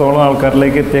അത്രത്തോളം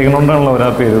ആൾക്കാരിലേക്ക് എത്തിക്കണോണ്ടാണല്ലോ അവർ ആ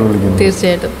പേര് വിളിക്കുന്നത്.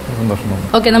 തീർച്ചയായിട്ടും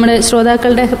ഓക്കെ. നമ്മുടെ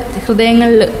ശ്രോതാക്കളുടെ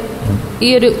ഹൃദയങ്ങളിൽ ഈ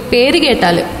ഒരു പേര്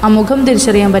കേട്ടാൽ ആ മുഖം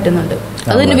തിരിച്ചറിയാൻ പറ്റുന്നുണ്ട്.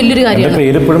 അതൊരു വലിയൊരു കാര്യമാണ്.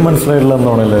 പേര് ഇപ്പോഴും മനസ്സിലായില്ല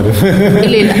എന്നാണ് എല്ലാവരും.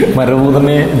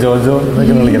 മരഭൂതനെ ജോജോ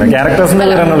എന്നൊക്കെ വിളിക്കുന്നത്, ക്യാരക്ടേഴ്സിന്റെ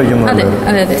പേരാണ് വിളിക്കുന്നത്.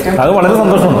 അത് വളരെ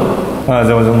സന്തോഷമാണ്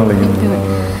ജോജോ എന്ന് വിളിക്കുന്നത്.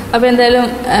 അപ്പോൾ എന്തായാലും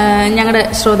ഞങ്ങളുടെ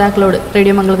ശ്രോതാക്കളോട്,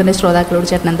 റേഡിയോ മംഗളത്തിൻ്റെ ശ്രോതാക്കളോട്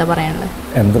ചേട്ടൻ എന്താ പറയാനുള്ളത്?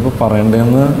 എന്തിപ്പോൾ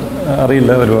പറയേണ്ടതെന്ന്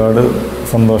അറിയില്ല. ഒരുപാട്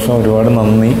സന്തോഷം, ഒരുപാട്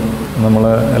നന്ദി നമ്മൾ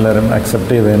എല്ലാവരും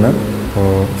അക്സെപ്റ്റ് ചെയ്തതിന്. അപ്പോൾ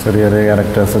ചെറിയ ചെറിയ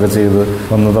ക്യാരക്ടേഴ്സൊക്കെ ചെയ്ത്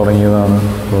വന്ന് തുടങ്ങിയതാണ്.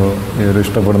 അപ്പോൾ ഈ ഒരു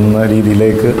ഇഷ്ടപ്പെടുന്ന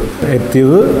രീതിയിലേക്ക്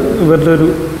എത്തിയത് ഇവരുടെ ഒരു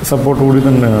സപ്പോർട്ട് കൂടി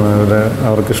തന്നെയാണ്.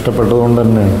 അവർക്ക് ഇഷ്ടപ്പെട്ടതുകൊണ്ട്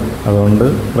തന്നെയാണ്. അതുകൊണ്ട്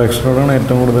പ്രേക്ഷകരോടാണ്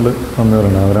ഏറ്റവും കൂടുതൽ നന്ദി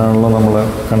പറയുന്നത്. അവരാണല്ലോ നമ്മളെ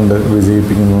കണ്ട്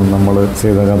വിജയിപ്പിക്കുന്നത്. നമ്മൾ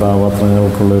ചെയ്ത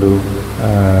കഥാപാത്രങ്ങൾക്കുള്ളൊരു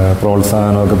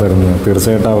പ്രോത്സാഹനമൊക്കെ തരുന്നത്.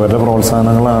 തീർച്ചയായിട്ടും അവരുടെ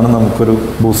പ്രോത്സാഹനങ്ങളാണ് നമുക്കൊരു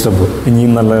ബൂസ്റ്റപ്പ്,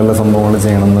 ഇനിയും നല്ല നല്ല സംഭവങ്ങൾ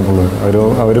ചെയ്യണം എന്നൊക്കെയുള്ളത്.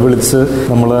 അവർ വിളിച്ച്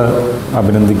നമ്മളെ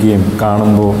അഭിനന്ദിക്കുകയും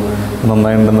കാണുമ്പോൾ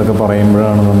നന്നായിട്ടുണ്ടെന്നൊക്കെ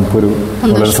പറയുമ്പോഴാണ് നമുക്കൊരു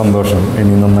വളരെ സന്തോഷം,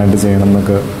 ഇനിയും നന്നായിട്ട് ചെയ്യണം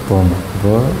എന്നൊക്കെ തോന്നും.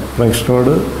 അപ്പോൾ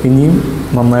പ്രേക്ഷകരോട് ഇനിയും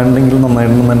നന്നായിട്ടുണ്ടെങ്കിൽ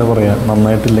നന്നായിട്ടുണ്ടെന്ന് തന്നെ പറയാം,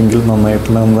 നന്നായിട്ടില്ലെങ്കിൽ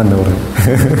നന്നായിട്ടില്ല എന്ന് തന്നെ പറയാം.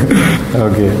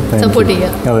 ഓക്കെ,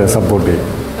 അതെ, സപ്പോർട്ട് ചെയ്യാം.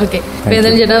 ഓക്കെ. അപ്പോൾ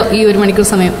എന്തായാലും ചേട്ടാ ഈ 1 മണിക്കൂർ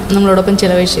സമയം നമ്മളോടൊപ്പം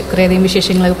ചിലവഴിച്ച് കുറേയധികം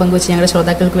വിശേഷങ്ങളൊക്കെ പങ്കുവെച്ച് ഞങ്ങളുടെ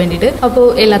ശ്രോതാക്കൾക്ക് വേണ്ടിയിട്ട്. അപ്പോൾ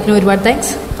എല്ലാത്തിനും ഒരുപാട്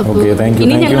താങ്ക്സ്.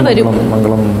 ഇനി ഞങ്ങൾ വരും,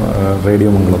 മംഗളം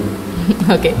റേഡിയോ മംഗളം.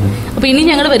 ഓക്കെ. അപ്പോൾ ഇനി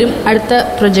ഞങ്ങൾ വരും അടുത്ത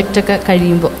പ്രൊജക്റ്റ് ഒക്കെ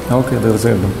കഴിയുമ്പോൾ. ഓക്കെ,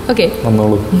 തീർച്ചയായിട്ടും. ഓക്കെ,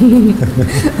 വന്നോളൂ.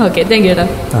 ഓക്കെ, താങ്ക് യു ചേട്ടാ.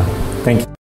 Thank you.